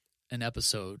take an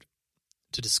episode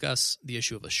to discuss the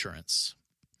issue of assurance.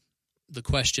 The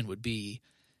question would be,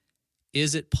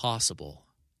 is it possible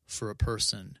for a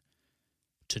person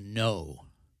to know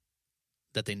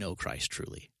that they know Christ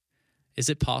truly? Is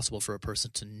it possible for a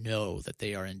person to know that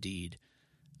they are indeed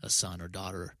a son or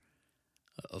daughter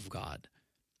of God?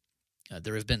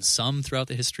 There have been some throughout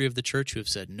the history of the church who have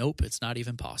said, nope, it's not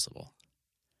even possible.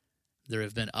 There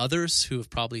have been others who have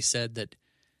probably said that,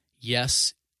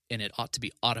 yes, and it ought to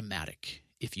be automatic.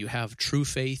 If you have true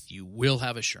faith, you will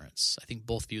have assurance. I think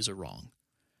both views are wrong.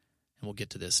 And we'll get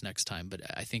to this next time. But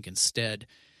I think instead,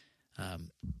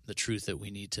 the truth that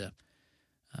we need to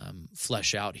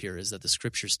flesh out here is that the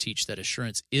Scriptures teach that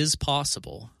assurance is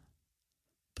possible,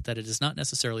 but that it is not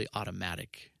necessarily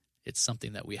automatic. It's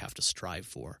something that we have to strive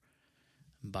for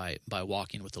by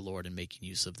walking with the Lord and making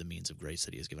use of the means of grace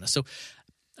that He has given us. So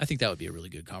I think that would be a really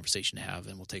good conversation to have,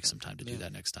 and we'll take some time to do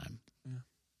that next time. Yeah.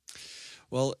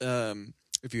 Well,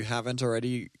 if you haven't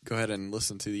already, go ahead and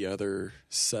listen to the other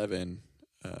 7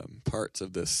 parts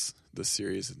of this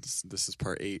series. This is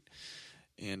part 8.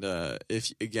 And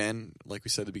if, again, like we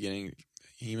said at the beginning,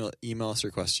 email us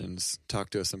your questions, talk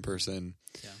to us in person,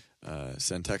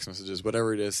 send text messages,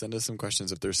 whatever it is, send us some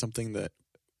questions. If there's something that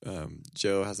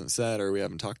Joe hasn't said or we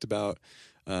haven't talked about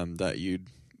that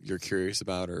you're curious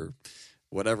about, or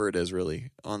whatever it is really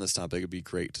on this topic, it'd be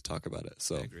great to talk about it.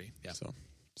 So I agree. Yeah. So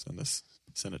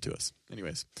send it to us.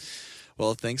 Anyways,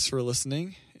 well, thanks for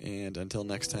listening, and until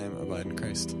next time, abide in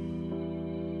Christ.